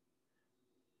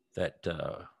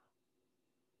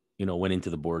went into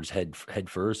the boards head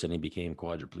first, and he became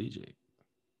quadriplegic.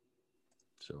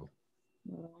 So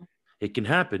Well, it can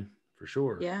happen for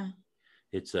sure. yeah.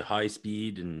 It's a high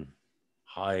speed and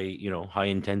high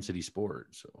intensity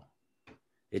sport. So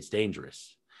it's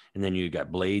dangerous. And then you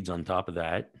got blades on top of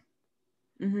that,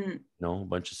 Hmm. a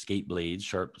bunch of skate blades,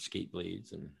 sharp skate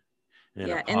blades, and a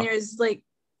Yeah. And puck.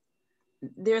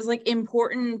 there's like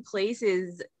important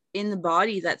places in the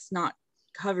body that's not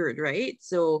covered, right?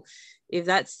 So if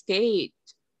that skate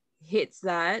hits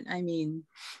that, I mean,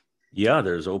 Yeah,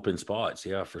 there's open spots.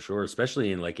 Yeah, for sure.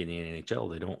 Especially in the NHL,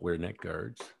 they don't wear neck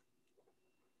guards.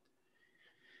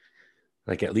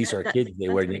 Like at least our That- kids, they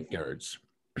wear crazy. neck guards,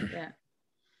 Yeah.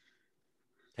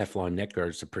 Teflon neck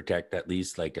guards to protect at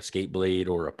least like a skate blade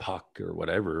or a puck or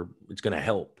whatever. It's going to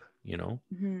help, you know.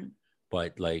 Hmm.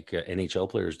 But like NHL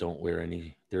players don't wear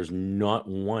any. There's not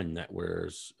one that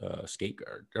wears a skate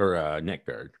guard or a neck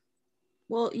guard.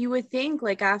 Well, you would think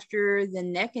like after the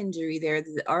neck injury there,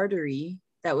 the artery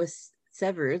that was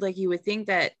severed, like you would think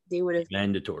that they would have,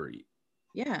 Mandatory.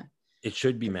 yeah. It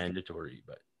should be mandatory,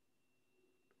 but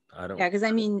I don't. Yeah, because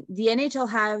I mean, the NHL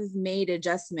have made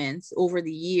adjustments over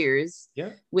the years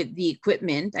Yeah, with the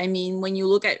equipment. I mean, when you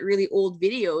look at really old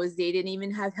videos, they didn't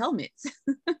even have helmets.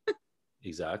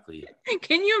 exactly.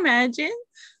 Can you imagine?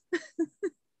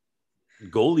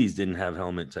 Goalies didn't have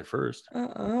helmets at first.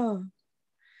 Oh,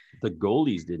 The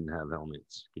goalies didn't have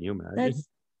helmets. Can you imagine?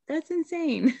 that's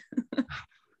insane.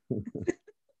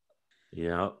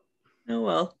 Yeah. Oh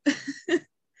well.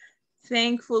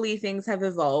 Thankfully, things have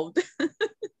evolved.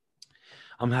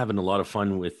 I'm having a lot of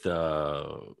fun with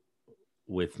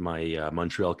my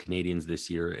Montreal Canadiens this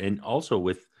year, and also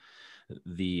with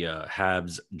the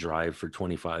Habs Drive for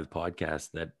 25 podcast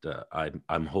that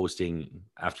I'm hosting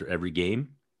after every game.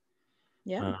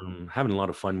 Yeah. Having a lot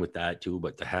of fun with that too.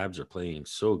 But the Habs are playing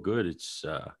so good; it's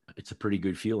a pretty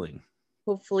good feeling.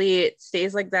 Hopefully, it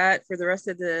stays like that for the rest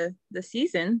of the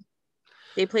season.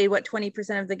 They played what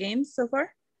 20% of the games so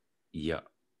far. Yeah,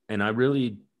 and I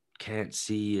really can't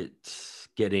see it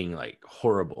getting like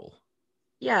horrible.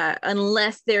 Yeah,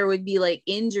 unless there would be like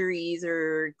injuries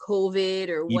or COVID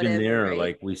or Even whatever, there, right?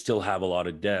 like we still have a lot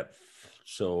of depth.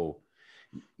 So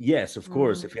yes, of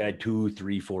course, if you had 2,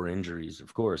 3, 4 injuries,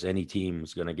 of course, any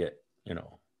team's gonna get,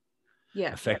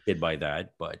 Yeah. affected by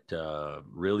that. But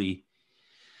really,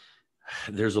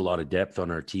 there's a lot of depth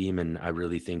on our team, and I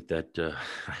really think that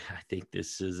I think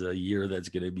this is a year that's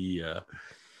gonna be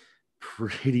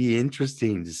pretty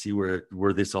interesting to see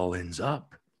where this all ends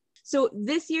up. So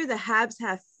this year, the Habs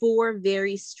have 4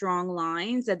 very strong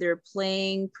lines that they're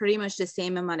playing pretty much the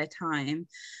same amount of time.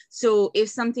 So if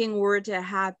something were to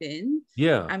happen,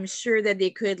 Yeah, I'm sure that they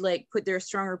could like put their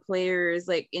stronger players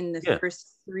like in the yeah,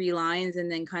 first 3 lines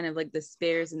and then kind of like the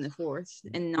spares in the fourth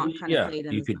and not kind of yeah. play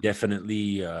them. You could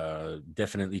definitely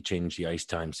change the ice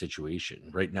time situation.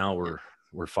 Right now,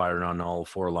 we're firing on all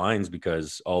 4 lines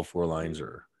because all 4 lines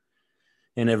are.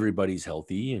 And everybody's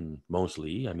healthy, and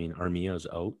mostly, I mean, Armia's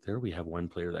out there. We have one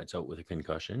player that's out with a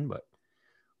concussion, but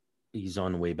he's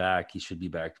on the way back. He should be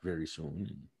back very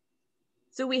soon.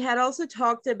 So we had also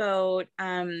talked about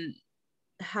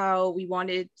how we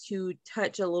wanted to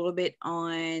touch a little bit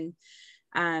on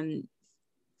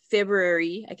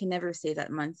February. I can never say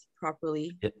that month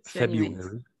properly. Yeah, So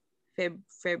anyways,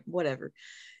 Feb whatever.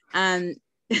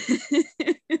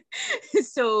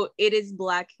 So it is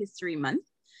Black History Month.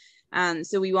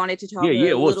 So we wanted to talk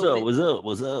Yeah. a What's little up? bit.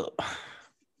 What's up?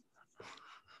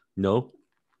 No.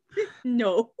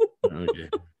 No. Okay.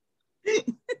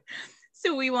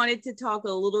 So we wanted to talk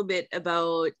a little bit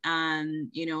about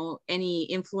any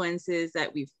influences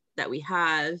that we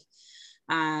have,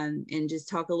 and just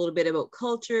talk a little bit about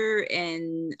culture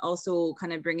and also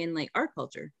kind of bring in like our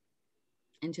culture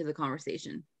into the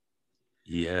conversation.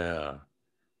 Yeah.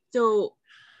 So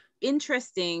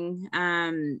interesting.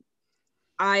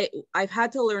 I've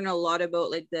had to learn a lot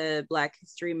about like the Black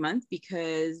History Month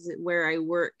because where I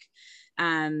work,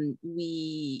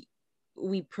 we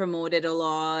promote it a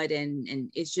lot,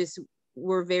 and it's just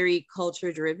we're very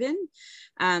culture driven.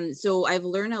 So I've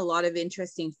learned a lot of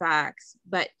interesting facts.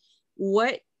 But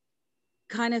what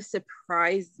kind of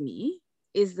surprised me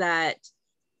is that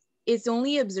it's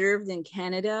only observed in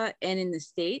Canada and in the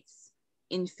States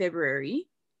in February,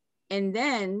 and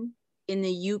then in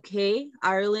the UK,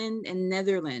 Ireland, and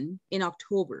Netherlands in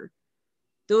October.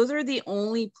 Those are the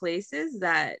only places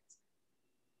that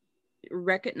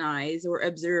recognize or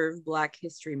observe Black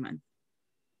History Month.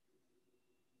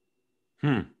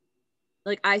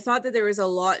 Like I thought that there was a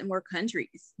lot more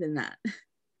countries than that.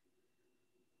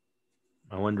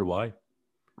 I wonder why.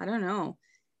 I don't know.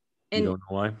 You don't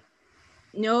know why?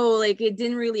 No, like it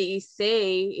didn't really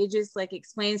say. It just like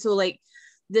explains. So like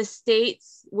the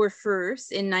States were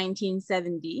first in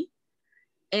 1970,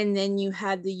 and then you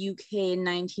had the UK in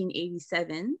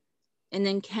 1987, and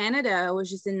then Canada was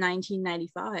just in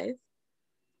 1995,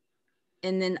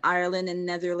 and then Ireland and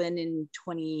Netherlands in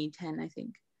 2010, I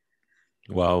think.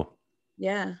 Wow.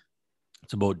 Yeah.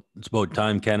 It's about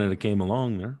time Canada came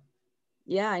along there.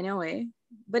 Yeah, I know, eh?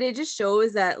 But it just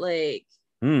shows that like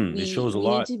It shows a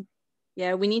lot.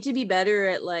 We need to be better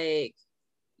at like,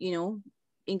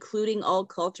 including all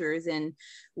cultures, and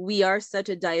we are such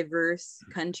a diverse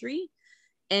country.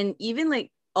 And even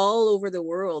like all over the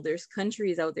world, there's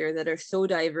countries out there that are so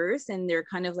diverse, and they're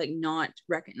kind of like not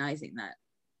recognizing that.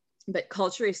 But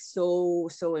culture is so,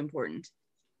 so important.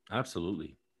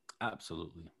 Absolutely.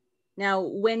 Absolutely. Now,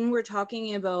 when we're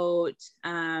talking about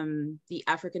the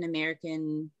African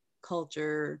American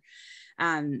culture,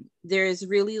 there's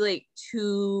really like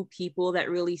two people that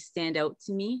really stand out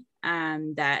to me,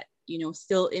 that, you know,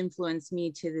 still influence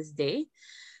me to this day.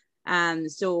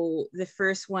 So the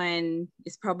first one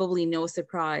is probably no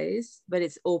surprise, but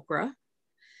it's Oprah.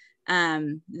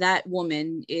 That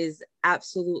woman is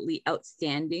absolutely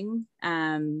outstanding.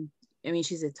 I mean,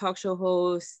 she's a talk show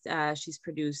host. She's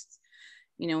produced,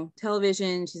 you know,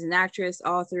 television. She's an actress,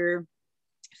 author,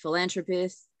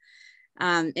 philanthropist.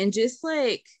 And just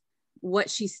like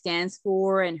what she stands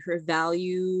for and her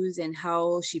values and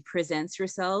how she presents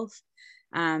herself,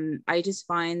 I just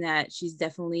find that she's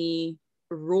definitely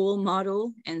a role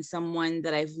model and someone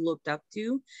that I've looked up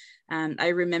to. I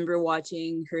remember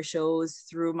watching her shows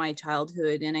through my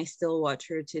childhood, and I still watch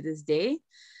her to this day.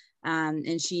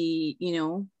 And she, you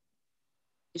know,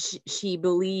 she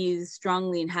believes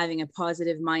strongly in having a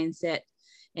positive mindset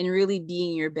and really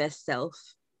being your best self.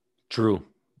 True.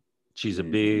 She's a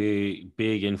Mm-hmm.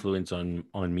 big influence on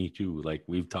me too. Like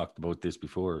we've talked about this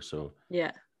before. So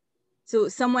Yeah. So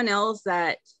someone else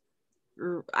that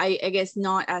I guess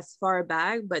not as far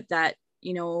back, but that,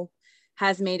 you know,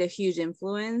 has made a huge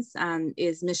influence,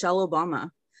 is Michelle Obama.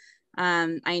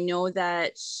 I know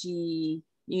that she,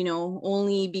 you know,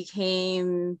 only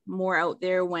became more out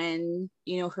there when,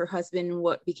 you know, her husband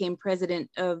became president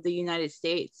of the United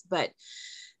States, but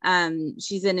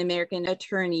she's an American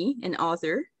attorney and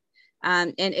author.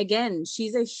 And again,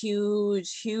 she's a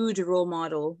huge, huge role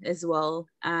model as well.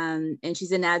 And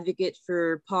she's an advocate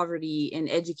for poverty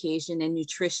and education and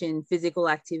nutrition, physical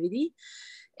activity.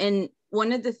 And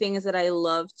one of the things that I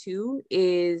love too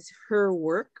is her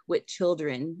work with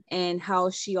children and how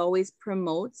she always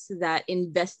promotes that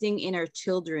investing in our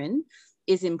children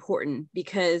is important,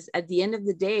 because at the end of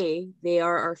the day, they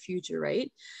are our future,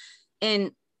 right?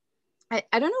 And I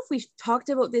don't know if we've talked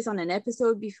about this on an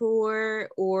episode before,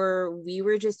 or we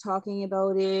were just talking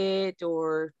about it,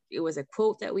 or it was a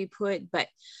quote that we put, but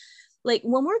like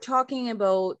when we're talking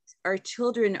about our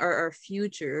children are our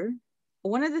future,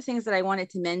 one of the things that I wanted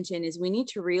to mention is we need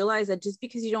to realize that just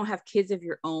because you don't have kids of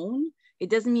your own, it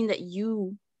doesn't mean that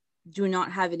you do not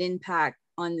have an impact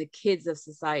on the kids of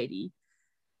society.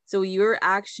 So your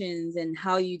actions and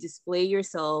how you display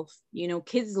yourself, you know,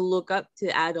 kids look up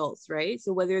to adults, right?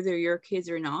 So whether they're your kids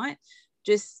or not,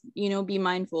 just, you know, be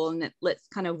mindful, and let's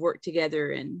kind of work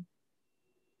together and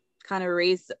kind of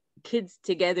raise kids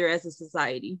together as a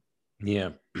society. yeah.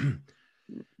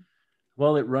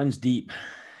 Well, it runs deep.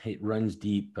 It runs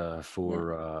deep Yeah.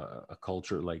 for a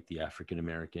culture like the African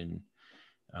American.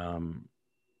 Um,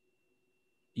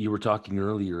 you were talking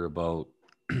earlier about,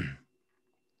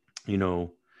 you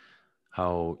know,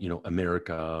 how, you know,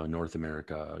 America, North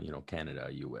America, you know, Canada,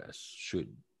 US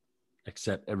should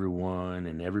accept everyone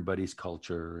and everybody's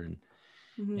culture.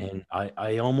 Mm-hmm. And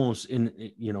I almost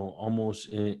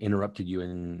interrupted you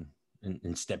and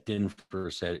stepped in for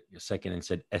a second and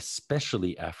said,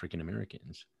 especially African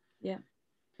Americans, Yeah.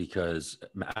 because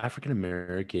African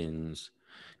Americans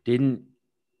didn't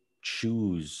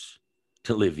choose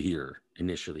to live here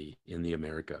initially in the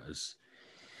Americas.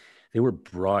 They were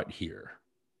brought here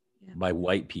Yeah. by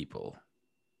white people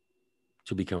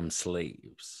to become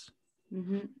slaves,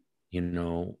 Mm-hmm. you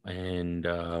know, and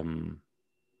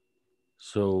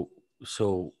so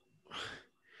so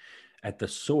at the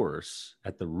source,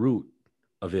 at the root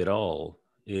of it all,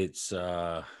 it's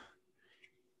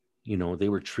you know, they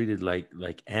were treated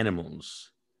like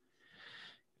animals,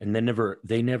 and they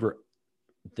never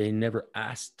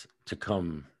asked to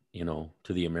come, you know,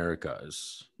 to the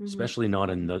Americas, Mm-hmm. especially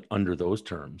not under those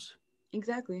terms.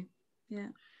 Exactly. Yeah.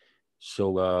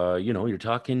 So you know, you're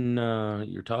talking a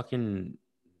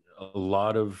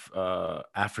lot of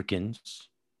Africans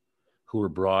who were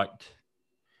brought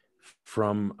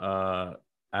from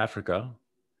Africa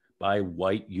by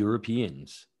white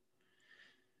Europeans.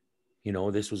 You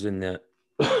know, this was in the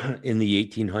in the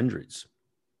 1800s,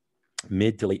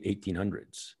 mid to late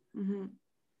 1800s. Mm-hmm.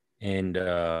 And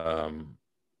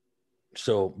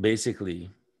so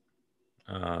basically,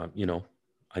 you know,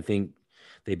 I think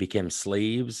they became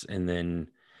slaves, and then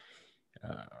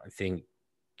I think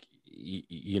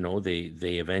you know, they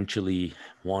eventually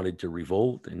wanted to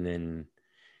revolt, and then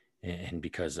and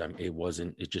because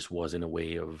it just wasn't a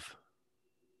way of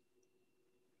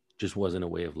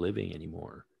living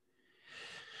anymore.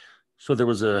 So there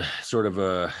was a sort of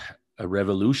a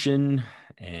revolution,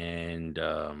 and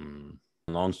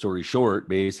long story short,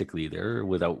 basically there,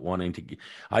 without wanting to,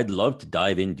 I'd love to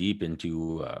dive in deep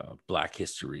into Black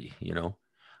history,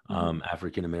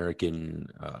 African American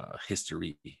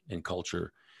history and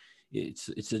culture. It's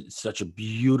such a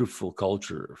beautiful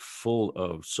culture, full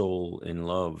of soul and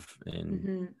love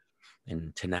Mm-hmm.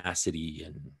 and tenacity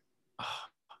and ah,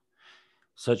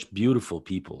 such beautiful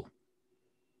people.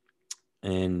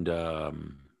 And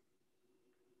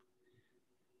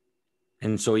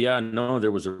so, yeah, no,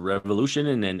 there was a revolution.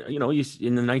 And then,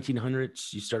 in the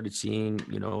 1900s, you started seeing,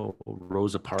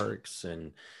 Rosa Parks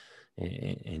and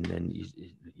then,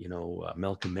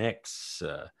 Malcolm X,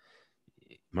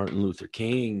 Martin Luther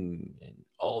King, and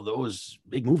all those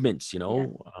big movements, Yeah.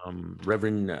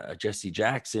 Reverend Jesse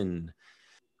Jackson.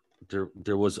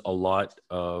 There was a lot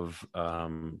of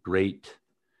great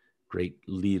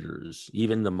leaders,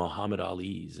 even the Muhammad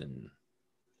Ali's, and,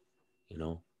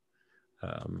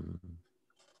 um,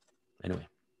 anyway,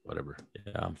 whatever.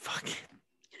 Yeah, I'm fucking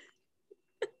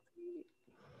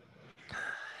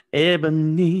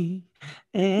ebony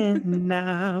and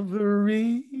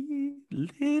ivory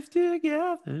live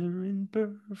together in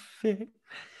perfect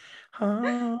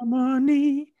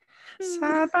harmony,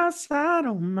 side by side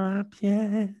on my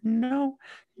piano.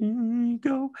 You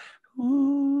go,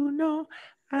 ooh, no,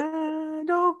 I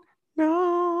don't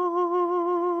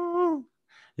know.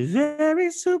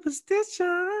 Very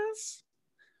superstitious,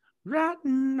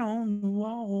 writing on the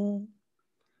wall.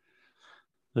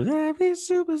 Very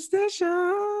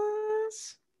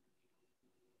superstitious.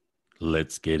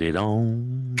 Let's get it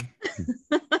on.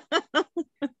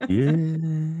 Yeah.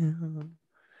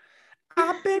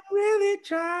 I've been really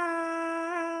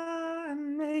trying,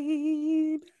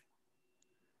 maybe.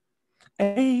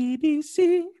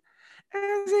 ABC,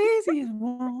 as easy as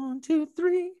 1, 2,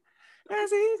 3.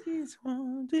 As easy as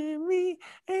 1, 2, 3.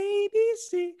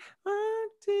 ABC, 1,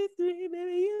 2, 3. Baby,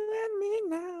 you let me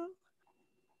know.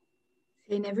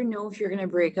 You never know if you're going to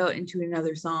break out into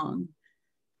another song.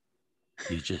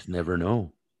 You just never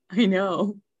know. I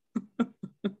know.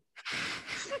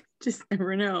 Just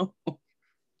never know.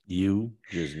 You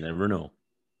just never know.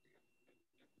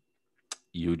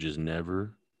 You just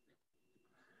never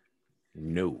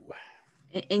know.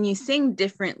 And you sing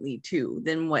differently too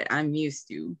than what I'm used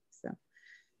to. So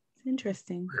it's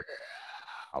interesting.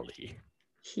 Holly.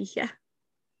 Yeah.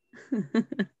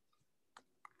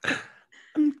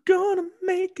 I'm gonna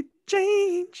make a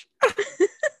change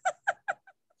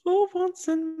for once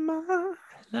in my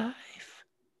life.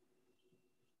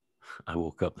 I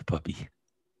woke up the puppy.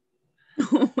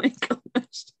 Oh my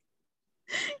gosh.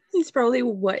 He's probably,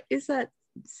 what is that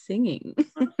singing?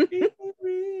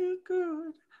 Real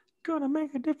good. Gonna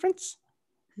make a difference.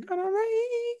 Gonna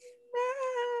make it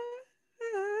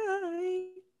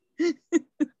right.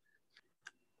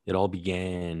 It all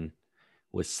began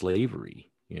with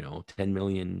slavery, 10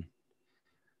 million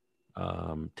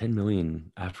 10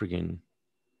 million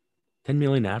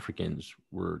Africans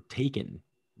were taken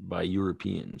by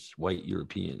Europeans, white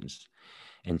Europeans,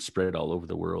 and spread all over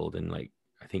the world. And like,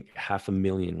 I think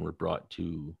 500,000 were brought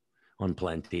to on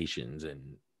plantations,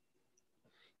 and,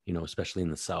 especially in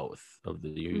the South of the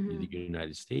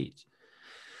United States,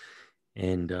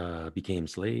 and became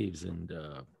slaves. And,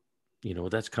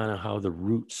 that's kind of how the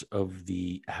roots of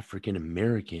the African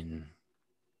American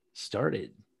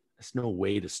started. There's no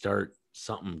way to start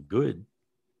something good.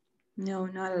 No,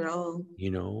 not at all.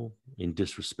 In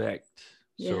disrespect.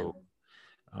 Yeah. So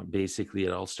basically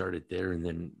it all started there, and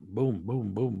then boom,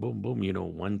 boom, boom, boom,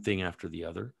 boom, one thing after the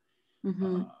other.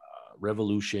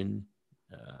 Revolution,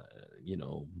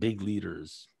 big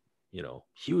leaders,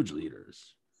 huge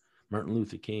leaders. Martin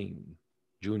Luther King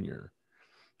Jr.,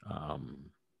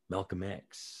 Malcolm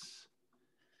X,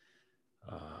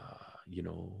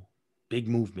 big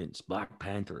movements, Black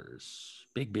Panthers,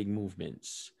 big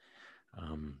movements,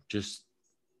 just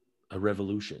a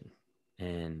revolution.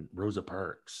 And Rosa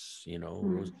Parks,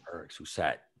 Rosa Parks, who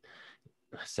sat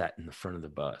in the front of the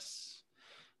bus.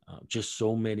 Just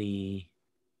so many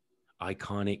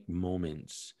iconic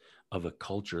moments of a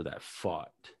culture that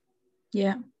fought.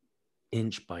 Yeah.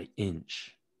 Inch by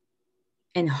inch.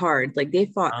 And hard. Like they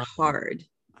fought hard.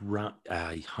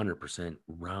 100%,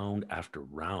 round after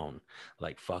round,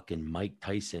 like fucking Mike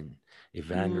Tyson,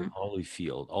 Evander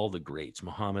Holyfield, all the greats,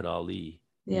 Muhammad Ali.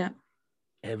 Yeah.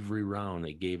 Every round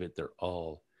they gave it their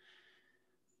all,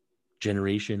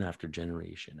 generation after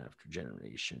generation after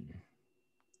generation,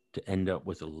 to end up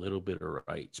with a little bit of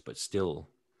rights, but still,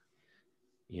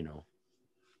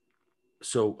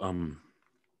 so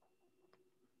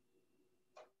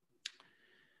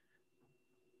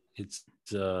it's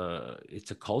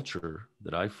a culture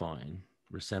that I find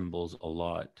resembles a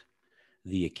lot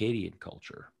the Acadian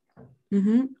culture,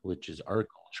 Mm-hmm. which is our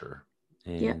culture.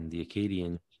 Yeah. And the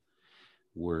Acadians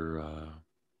were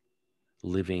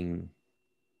living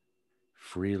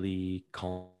freely,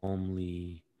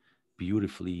 calmly,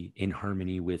 beautifully in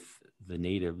harmony with the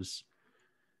natives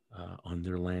on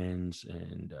their lands,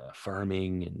 and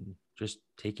farming and just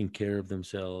taking care of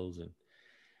themselves, and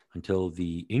until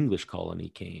the English colony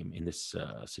came in this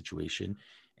situation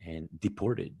and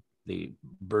deported. They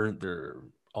burnt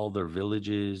all their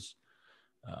villages,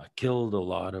 killed a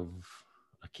lot of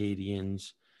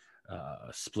Acadians,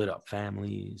 split up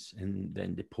families, and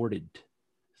then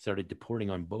started deporting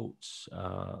on boats.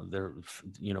 Their,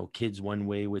 kids one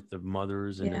way with the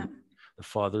mothers, and Yeah. then the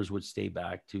fathers would stay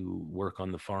back to work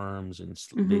on the farms and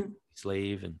Mm-hmm.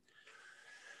 slave. And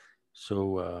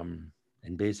so,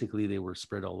 and basically they were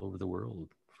spread all over the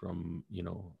world, from,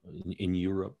 in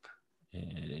Europe,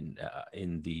 and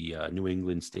in the New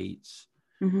England states.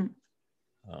 Mm-hmm.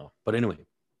 But anyway,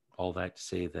 all that to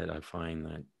say that I find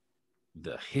that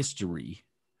the history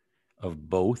of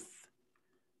both,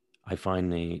 I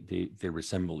find they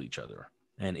resemble each other.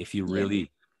 And if you Yeah.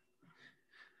 really,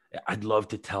 I'd love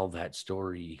to tell that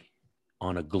story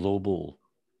on a global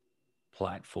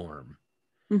platform,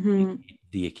 Mm-hmm.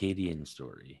 the Acadian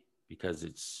story, because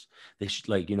they should,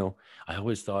 I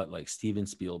always thought like Steven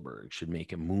Spielberg should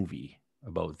make a movie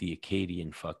about the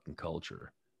Acadian fucking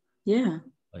culture. Yeah.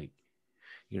 Like,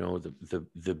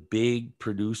 the big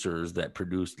producers that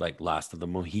produced like Last of the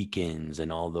Mohicans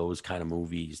and all those kind of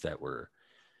movies that were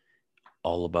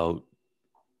all about,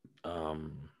 all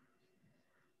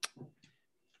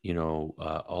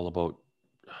about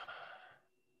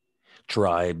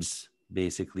tribes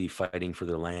basically fighting for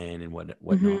their land and whatnot.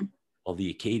 Mm-hmm. All the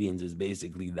Acadians is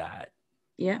basically that.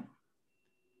 Yeah.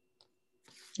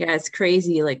 Yeah, it's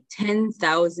crazy. Like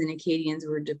 10,000 Acadians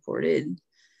were deported.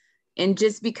 And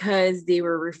just because they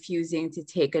were refusing to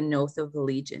take an oath of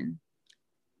allegiance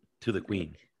To the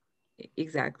Queen.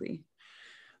 Exactly.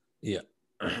 Yeah.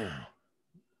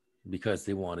 Because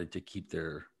they wanted to keep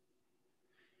their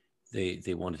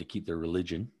they wanted to keep their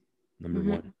religion, number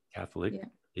one, Catholic. Yeah.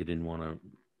 They didn't want to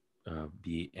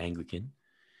be Anglican.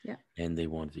 Yeah. And they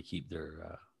wanted to keep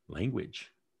their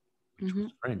language, which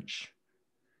was French.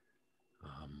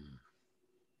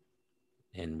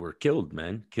 And were killed,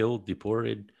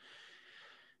 deported,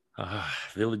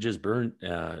 villages burned.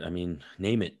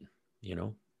 Name it,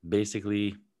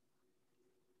 basically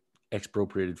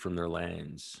expropriated from their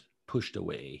lands, pushed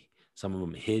away. Some of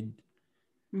them hid.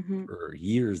 For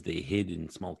years, they hid in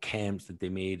small camps that they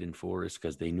made in forests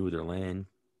because they knew their land.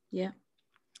 Yeah.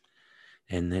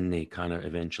 And then they kind of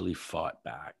eventually fought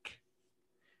back.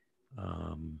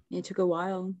 It took a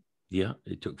while. Yeah,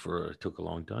 it took a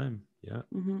long time. Yeah.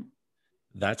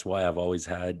 That's why I've always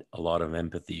had a lot of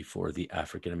empathy for the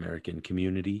African American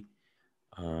community,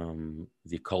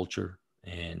 the culture,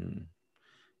 and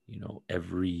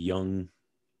every young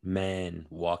man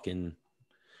walking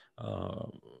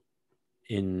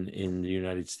in the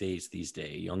United States these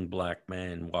days, young Black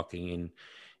man walking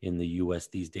in the U.S.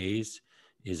 these days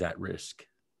is at risk.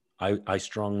 I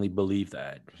strongly believe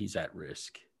that he's at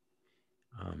risk.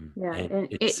 And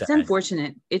it's it's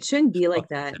unfortunate. It shouldn't be like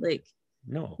that. Sad. Like,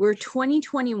 no, we're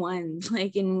 2021,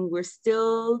 like, and we're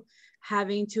still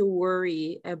having to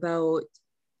worry about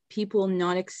people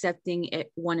not accepting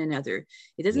one another.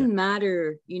 It doesn't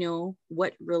matter,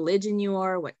 what religion you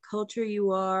are, what culture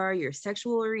you are, your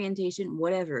sexual orientation,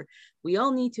 whatever. We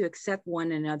all need to accept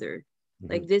one another.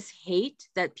 Like, this hate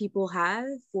that people have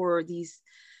for these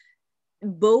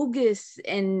bogus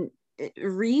and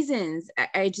reasons,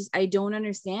 I don't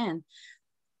understand.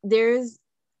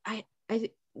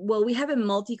 Well, we have a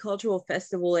multicultural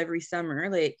festival every summer,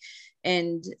 like,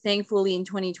 and thankfully in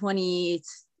 2020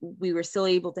 we were still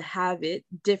able to have it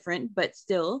different, but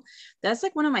still, that's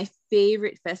like one of my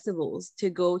favorite festivals to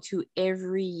go to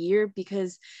every year,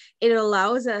 because it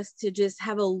allows us to just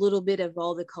have a little bit of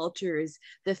all the cultures,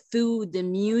 the food, the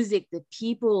music, the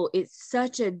people. It's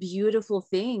such a beautiful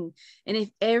thing. And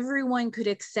if everyone could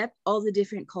accept all the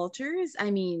different cultures, I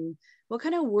mean, what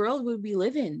kind of world would we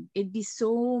live in? It'd be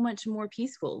so much more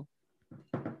peaceful.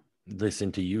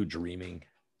 Listen to you dreaming.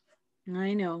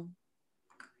 I know.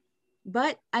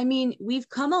 But I mean, we've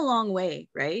come a long way,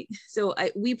 right? So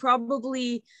we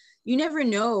probably, you never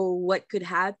know what could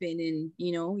happen in,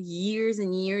 years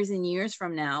and years and years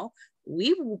from now.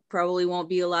 We probably won't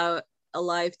be alive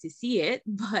to see it,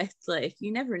 but like,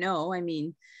 you never know. I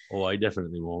mean, oh, I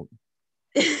definitely won't.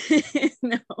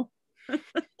 No.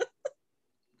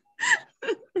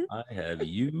 I have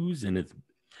used and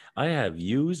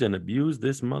abused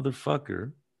this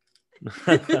motherfucker.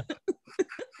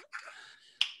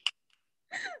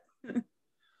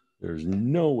 There's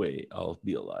no way I'll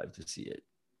be alive to see it.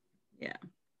 Yeah. I'm,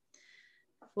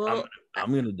 Well,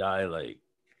 I'm gonna die like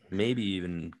maybe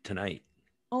even tonight.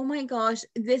 oh my gosh,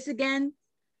 this again?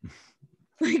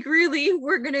 Like, really?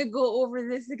 We're gonna go over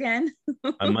this again?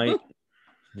 I might,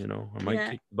 I might Yeah.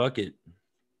 kick the bucket.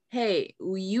 Hey,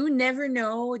 you never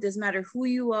know. It doesn't matter who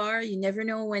you are. You never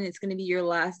know when it's going to be your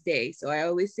last day. So I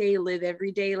always say live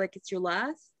every day like it's your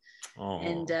last. Oh,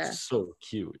 And so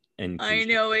cute and I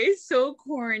cliche. know it's so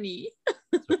corny.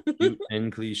 So cute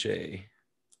and cliche.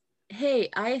 Hey,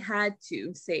 I had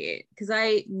to say it because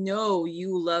I know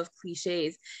you love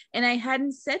cliches and I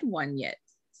hadn't said one yet.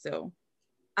 So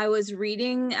I was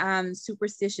reading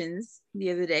superstitions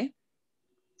the other day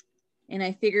and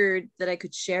I figured that I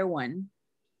could share one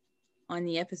on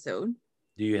the episode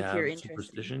Do you if you're have interested.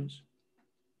 superstitions?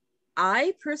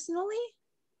 I personally,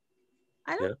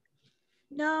 I don't Yeah.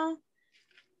 know.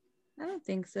 I don't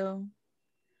think so.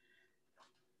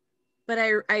 But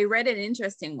I read an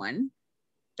interesting one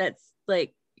that's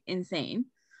like insane.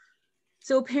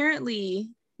 So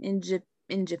apparently in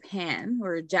Japan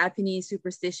or Japanese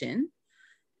superstition,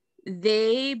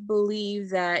 they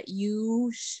believe that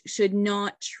you should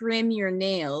not trim your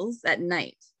nails at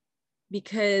night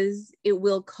because it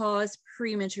will cause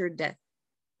premature death.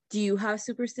 Do you have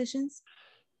superstitions?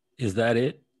 Is that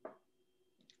it?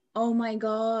 Oh my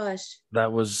gosh.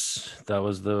 That was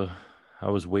I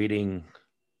was waiting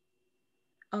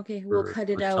Okay, we'll cut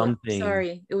it for out. something.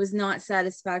 Sorry, it was not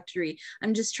satisfactory.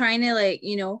 I'm just trying to like,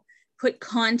 put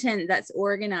content that's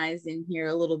organized in here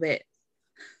a little bit.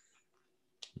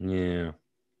 Yeah.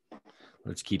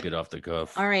 Let's keep it off the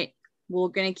cuff. All right, we're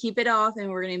going to keep it off and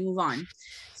we're going to move on.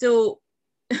 So,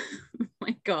 oh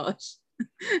my gosh.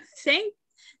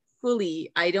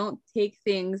 Thankfully, I don't take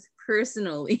things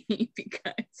personally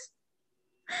because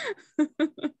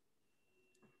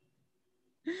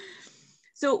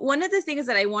so one of the things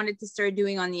that I wanted to start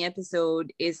doing on the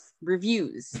episode is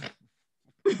reviews.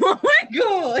 Oh my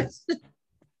gosh.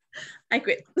 I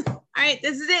quit. All right,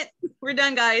 this is it. We're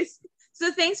done, guys.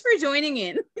 So thanks for joining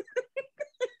in.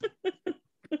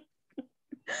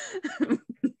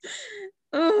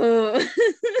 Oh.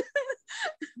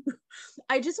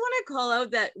 I just want to call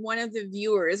out that one of the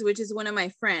viewers, which is one of my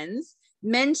friends,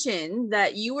 mentioned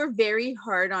that you were very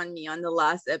hard on me on the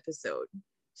last episode.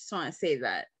 Just want to say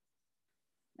that.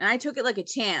 And I took it like a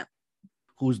champ.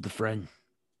 Who's the friend?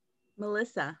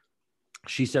 Melissa.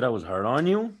 She said I was hard on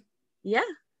you? Yeah.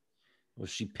 Was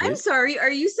she pissed? I'm sorry.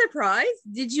 Are you surprised?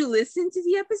 Did you listen to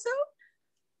the episode?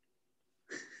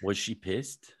 Was she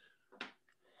pissed?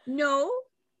 No,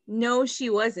 she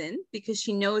wasn't because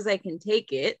she knows I can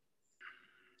take it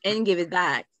and give it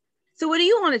back. So what do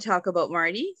you want to talk about,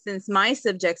 Marty, since my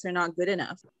subjects are not good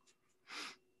enough?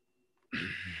 It's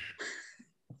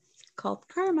called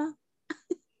karma.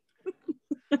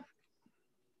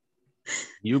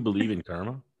 You believe in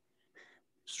karma?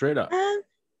 Straight up.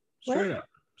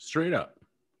 Straight up.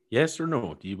 Yes or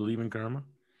no? Do you believe in karma?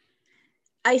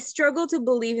 I struggle to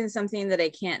believe in something that I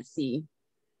can't see.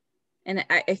 And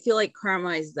I feel like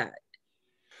karma is that.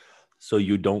 So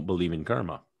you don't believe in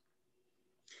karma?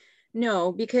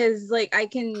 No, because like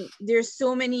there's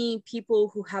so many people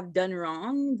who have done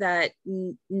wrong that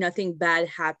nothing bad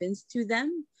happens to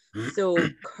them. So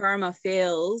karma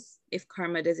fails, if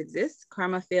karma does exist,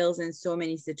 karma fails in so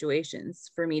many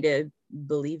situations for me to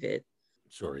believe it.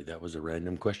 Sorry, that was a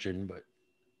random question, but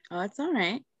Oh, it's all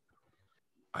right.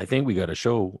 I think we got a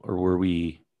show, or were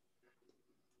we?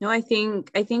 No, I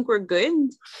think we're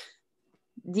good.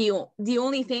 The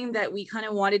only thing that we kind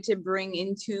of wanted to bring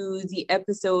into the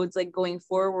episodes like going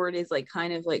forward is like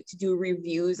kind of like to do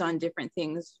reviews on different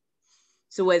things.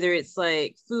 So whether it's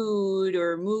like food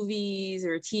or movies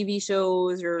or TV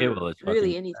shows or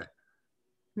really anything.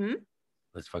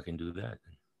 Let's fucking do that.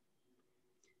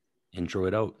 Intro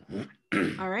it out.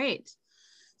 All right.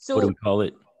 So what do we call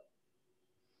it?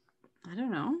 I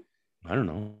don't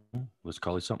know. Let's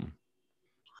call it something.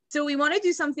 So we want to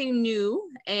do something new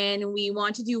and we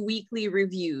want to do weekly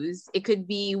reviews. It could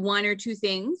be one or two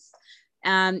things.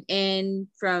 And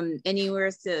from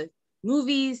anywhere to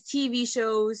movies, TV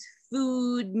shows,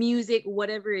 food, music,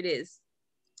 whatever it is.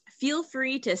 Feel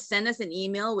free to send us an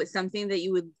email with something that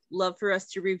you would love for us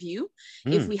to review.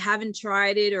 If we haven't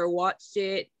tried it or watched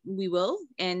it, we will.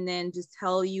 And then just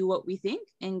tell you what we think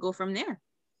and go from there.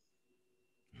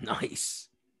 Nice.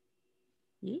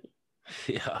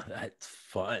 Yeah, that's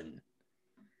fun.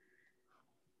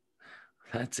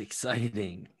 That's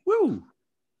exciting. Woo!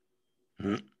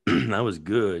 That was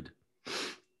good.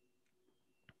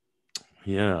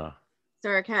 Yeah.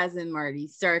 Sarcasm, Marty.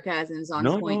 Sarcasm's on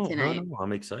No, point no, no, tonight. no.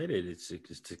 I'm excited. It's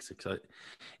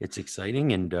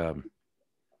exciting, and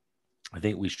I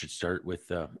think we should start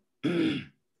with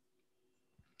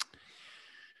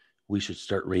we should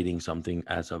start rating something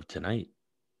as of tonight.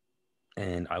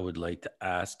 And I would like to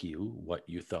ask you what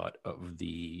you thought of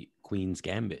the Queen's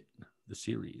Gambit, the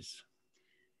series.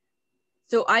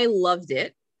 So I loved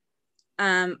it.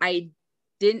 I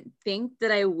didn't think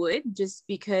that I would, just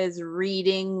because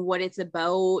reading what it's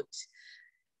about,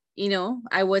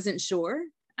 I wasn't sure.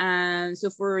 So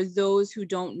for those who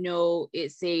don't know,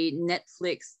 it's a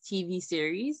Netflix TV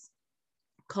series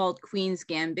called Queen's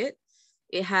Gambit.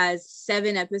 It has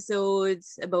 7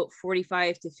 episodes, about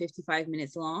 45 to 55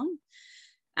 minutes long.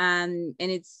 And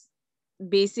it's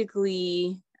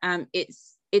basically,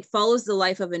 it follows the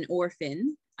life of an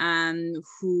orphan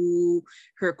who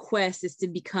her quest is to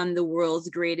become the world's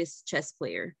greatest chess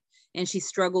player. And she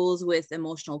struggles with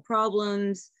emotional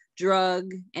problems,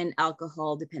 drug and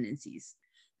alcohol dependencies.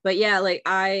 But yeah, like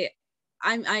I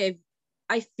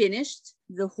finished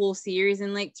the whole series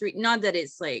in like 3, not that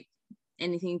it's like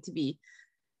anything to be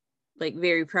like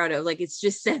very proud of, like it's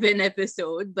just 7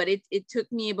 episodes, but it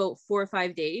took me about 4 or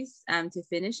 5 days to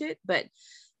finish it. But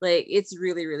like it's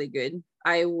really, really good.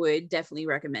 I would definitely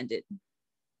recommend it.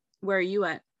 Where are you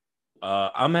at?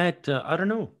 I'm at I don't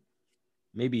know,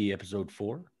 maybe episode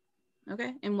 4.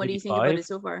 Okay. And what do Maybe you think about 5. it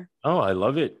so far? Oh, I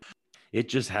love it. It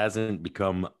just hasn't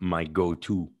become my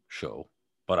go-to show,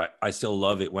 but I still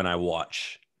love it when I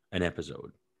watch an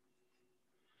episode.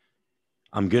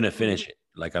 I'm gonna finish it.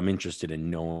 Like I'm interested in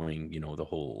knowing, the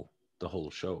whole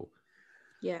show.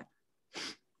 Yeah.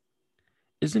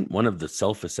 Isn't one of the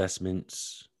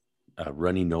self-assessments a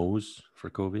runny nose for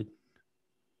COVID?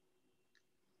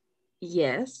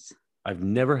 Yes. I've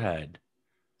never had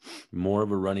more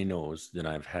of a runny nose than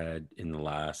I've had in the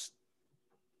last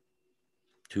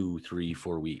 2, 3,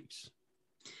 4 weeks.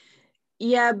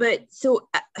 Yeah, but so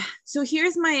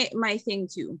here's my thing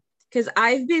too, because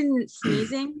I've been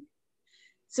sneezing.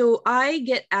 So I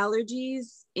get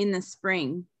allergies in the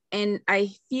spring, and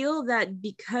I feel that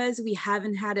because we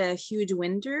haven't had a huge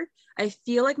winter, I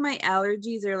feel like my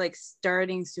allergies are like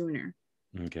starting sooner.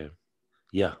 Okay.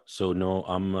 Yeah. So no,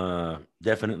 I'm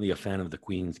definitely a fan of the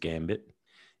Queen's Gambit.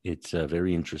 It's a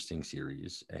very interesting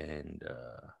series and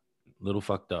a little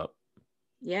fucked up.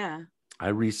 Yeah. I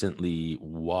recently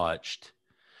watched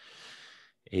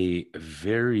a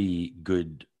very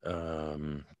good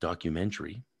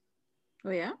documentary. Oh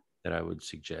yeah. That I would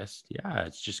suggest. Yeah,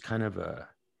 it's just kind of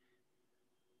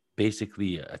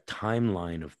basically a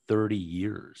timeline of 30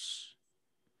 years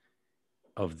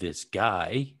of this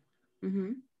guy,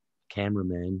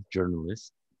 cameraman,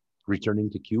 journalist, returning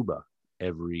to Cuba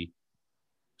every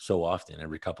so often,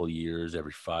 every couple of years,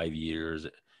 every 5 years,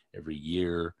 every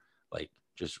year, like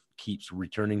just keeps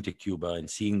returning to Cuba and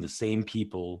seeing the same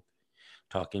people,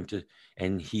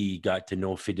 and he got to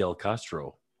know Fidel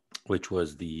Castro, which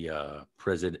was the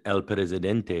El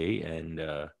Presidente, and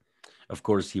of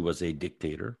course he was a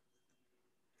dictator.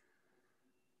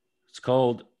 It's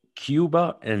called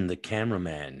Cuba and the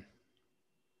Cameraman.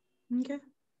 Okay.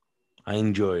 I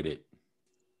enjoyed it.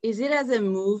 Is it as a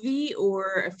movie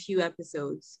or a few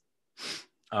episodes?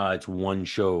 It's one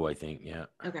show, I think. Yeah.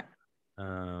 Okay.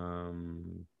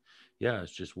 Yeah,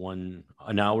 it's just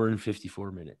an hour and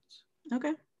 54 minutes.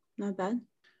 Okay. Not bad.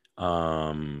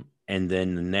 And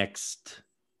then the next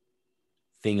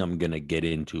thing I'm gonna get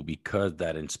into, because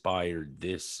that inspired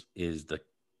this, is the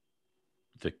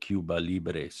Cuba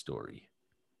Libre story.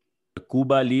 The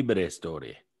Cuba Libre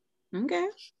story. Okay.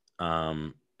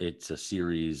 It's a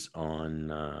series on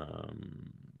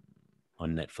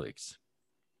Netflix.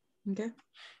 Okay.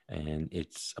 And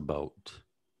it's about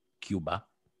Cuba.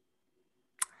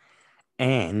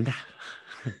 And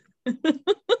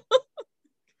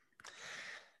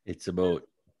it's about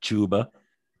tuba.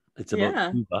 It's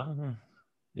about tuba.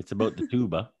 It's about the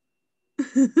tuba.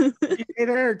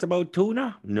 It's about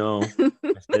tuna? No.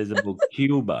 It says about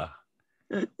Cuba.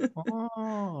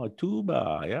 Oh,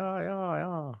 tuba.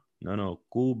 Yeah. No.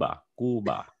 Cuba.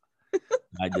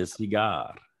 Like the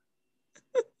cigar.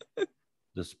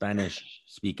 The Spanish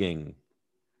speaking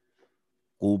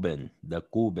Cuban. The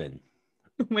Cuban.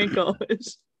 Oh my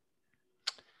gosh.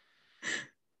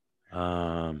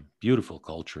 Beautiful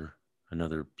culture.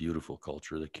 Another beautiful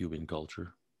culture, the Cuban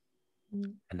culture.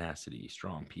 Tenacity,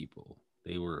 strong people.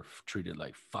 They were treated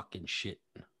like fucking shit.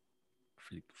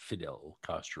 Fidel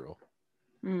Castro.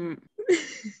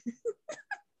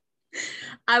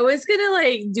 I was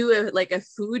gonna do a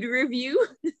food review.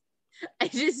 I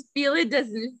just feel it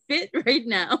doesn't fit right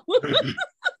now.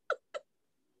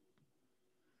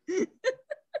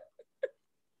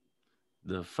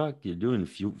 the fuck? You're doing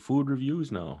food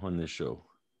reviews now on this show.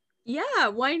 Yeah,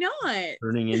 why not?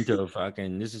 Turning into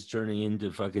this is turning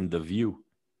into fucking The View.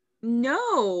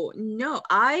 No.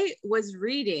 I was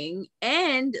reading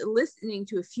and listening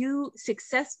to a few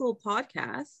successful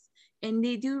podcasts, and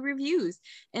they do reviews.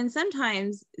 And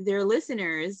sometimes their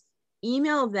listeners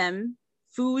email them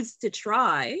foods to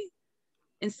try,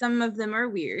 and some of them are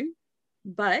weird,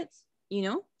 but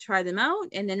try them out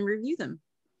and then review them.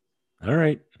 All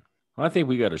right. Well, I think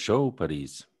we got a show,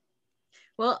 buddies.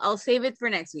 Well, I'll save it for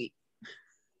next week.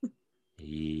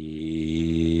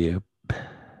 Yep.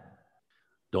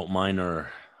 Don't mind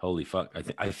our holy fuck.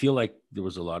 I feel like there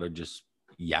was a lot of just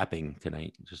yapping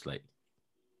tonight. Just like,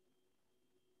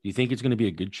 do you think it's going to be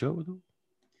a good show though?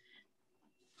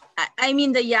 I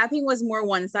mean, the yapping was more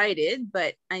one-sided,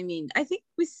 but I mean, I think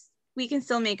we can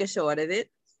still make a show out of it.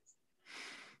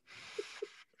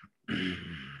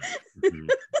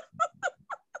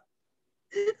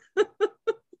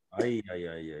 Ay.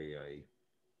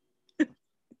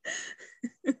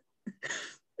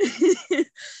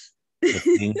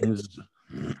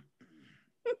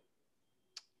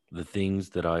 The things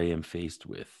that I am faced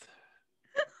with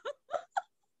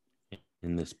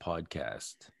in this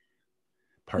podcast.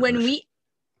 When we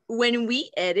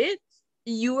edit,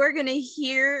 you are gonna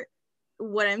hear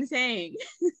what I'm saying,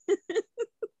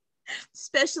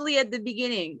 especially at the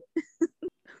beginning.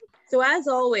 So as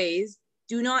always,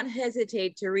 do not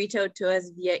hesitate to reach out to us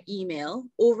via email,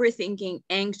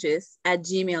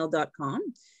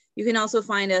 overthinkinganxious@gmail.com. You can also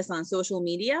find us on social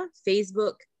media,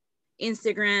 Facebook,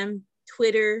 Instagram,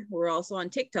 Twitter. We're also on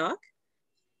TikTok.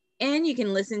 And you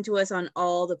can listen to us on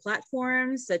all the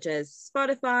platforms such as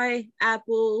Spotify,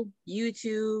 Apple,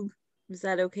 YouTube. Was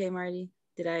that okay, Marty?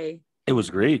 It was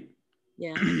great.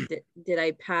 Yeah. Did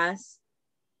I pass?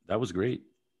 That was great.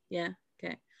 Yeah.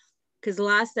 Okay. Because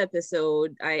last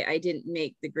episode, I didn't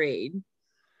make the grade.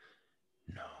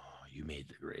 No, you made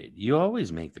the grade. You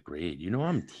always make the grade. You know,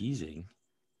 I'm teasing.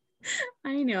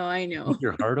 I know.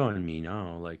 You're hard on me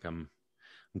now. Like I'm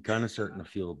kind of starting to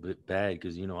feel a bit bad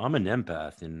because, I'm an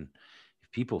empath, and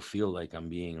if people feel like I'm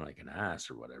being like an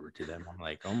ass or whatever to them, I'm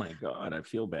like, oh my God, I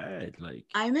feel bad. Like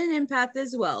I'm an empath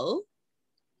as well.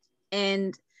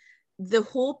 And the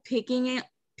whole picking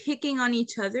on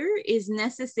each other is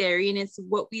necessary, and it's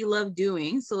what we love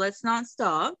doing. So let's not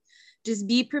stop. Just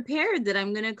be prepared that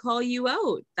I'm going to call you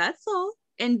out. That's all.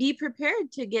 And be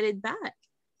prepared to get it back.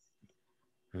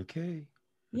 Okay.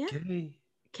 Yeah. Okay.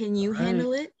 Can you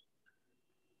handle it?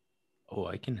 Oh,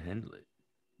 I can handle it.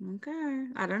 Okay.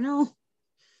 I don't know.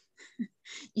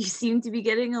 You seem to be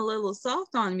getting a little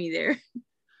soft on me there.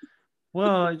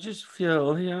 Well, I just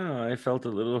feel, I felt a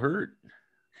little hurt.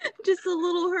 Just a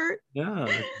little hurt? Yeah,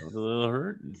 I felt a little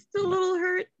hurt. Just a little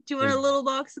hurt? Do you want a little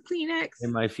box of Kleenex?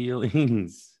 In my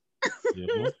feelings.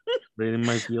 Right in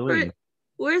my feelings.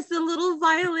 Where's the little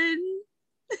violin?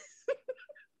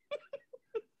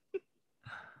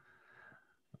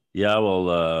 Yeah,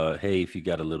 well, hey, if you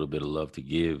got a little bit of love to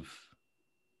give,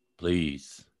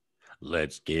 please,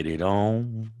 let's get it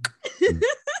on.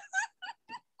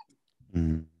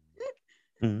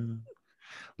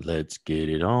 Let's get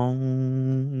it on.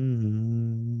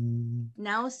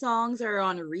 Now songs are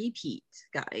on repeat,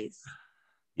 guys.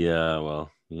 Yeah,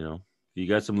 well, if you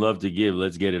got some love to give,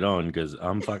 let's get it on, because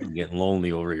I'm fucking getting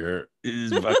lonely over here. This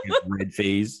is fucking red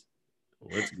face.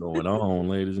 What's going on,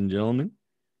 ladies and gentlemen?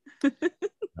 I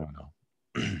don't know.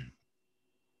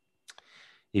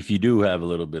 If you do have a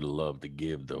little bit of love to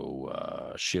give,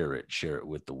 though, share it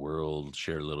with the world.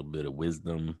 Share a little bit of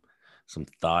wisdom, some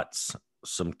thoughts,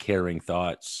 some caring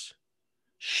thoughts.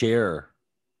 Just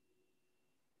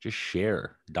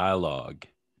share. Dialogue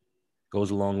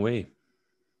goes a long way.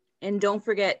 And don't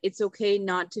forget, it's okay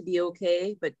not to be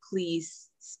okay, but please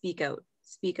speak out,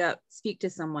 speak up, speak to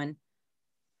someone.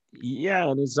 Yeah,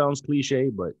 and it sounds cliche,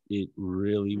 but it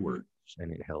really works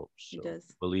and it helps. So it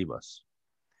does. Believe us.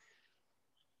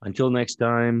 Until next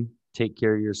time, take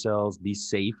care of yourselves. Be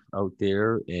safe out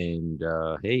there. And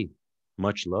hey,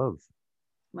 much love.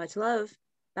 Much love.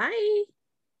 Bye.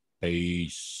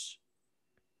 Peace.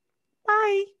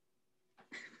 Bye.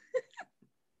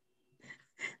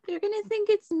 They're going to think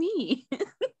it's me.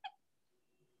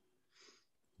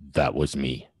 That was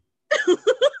me.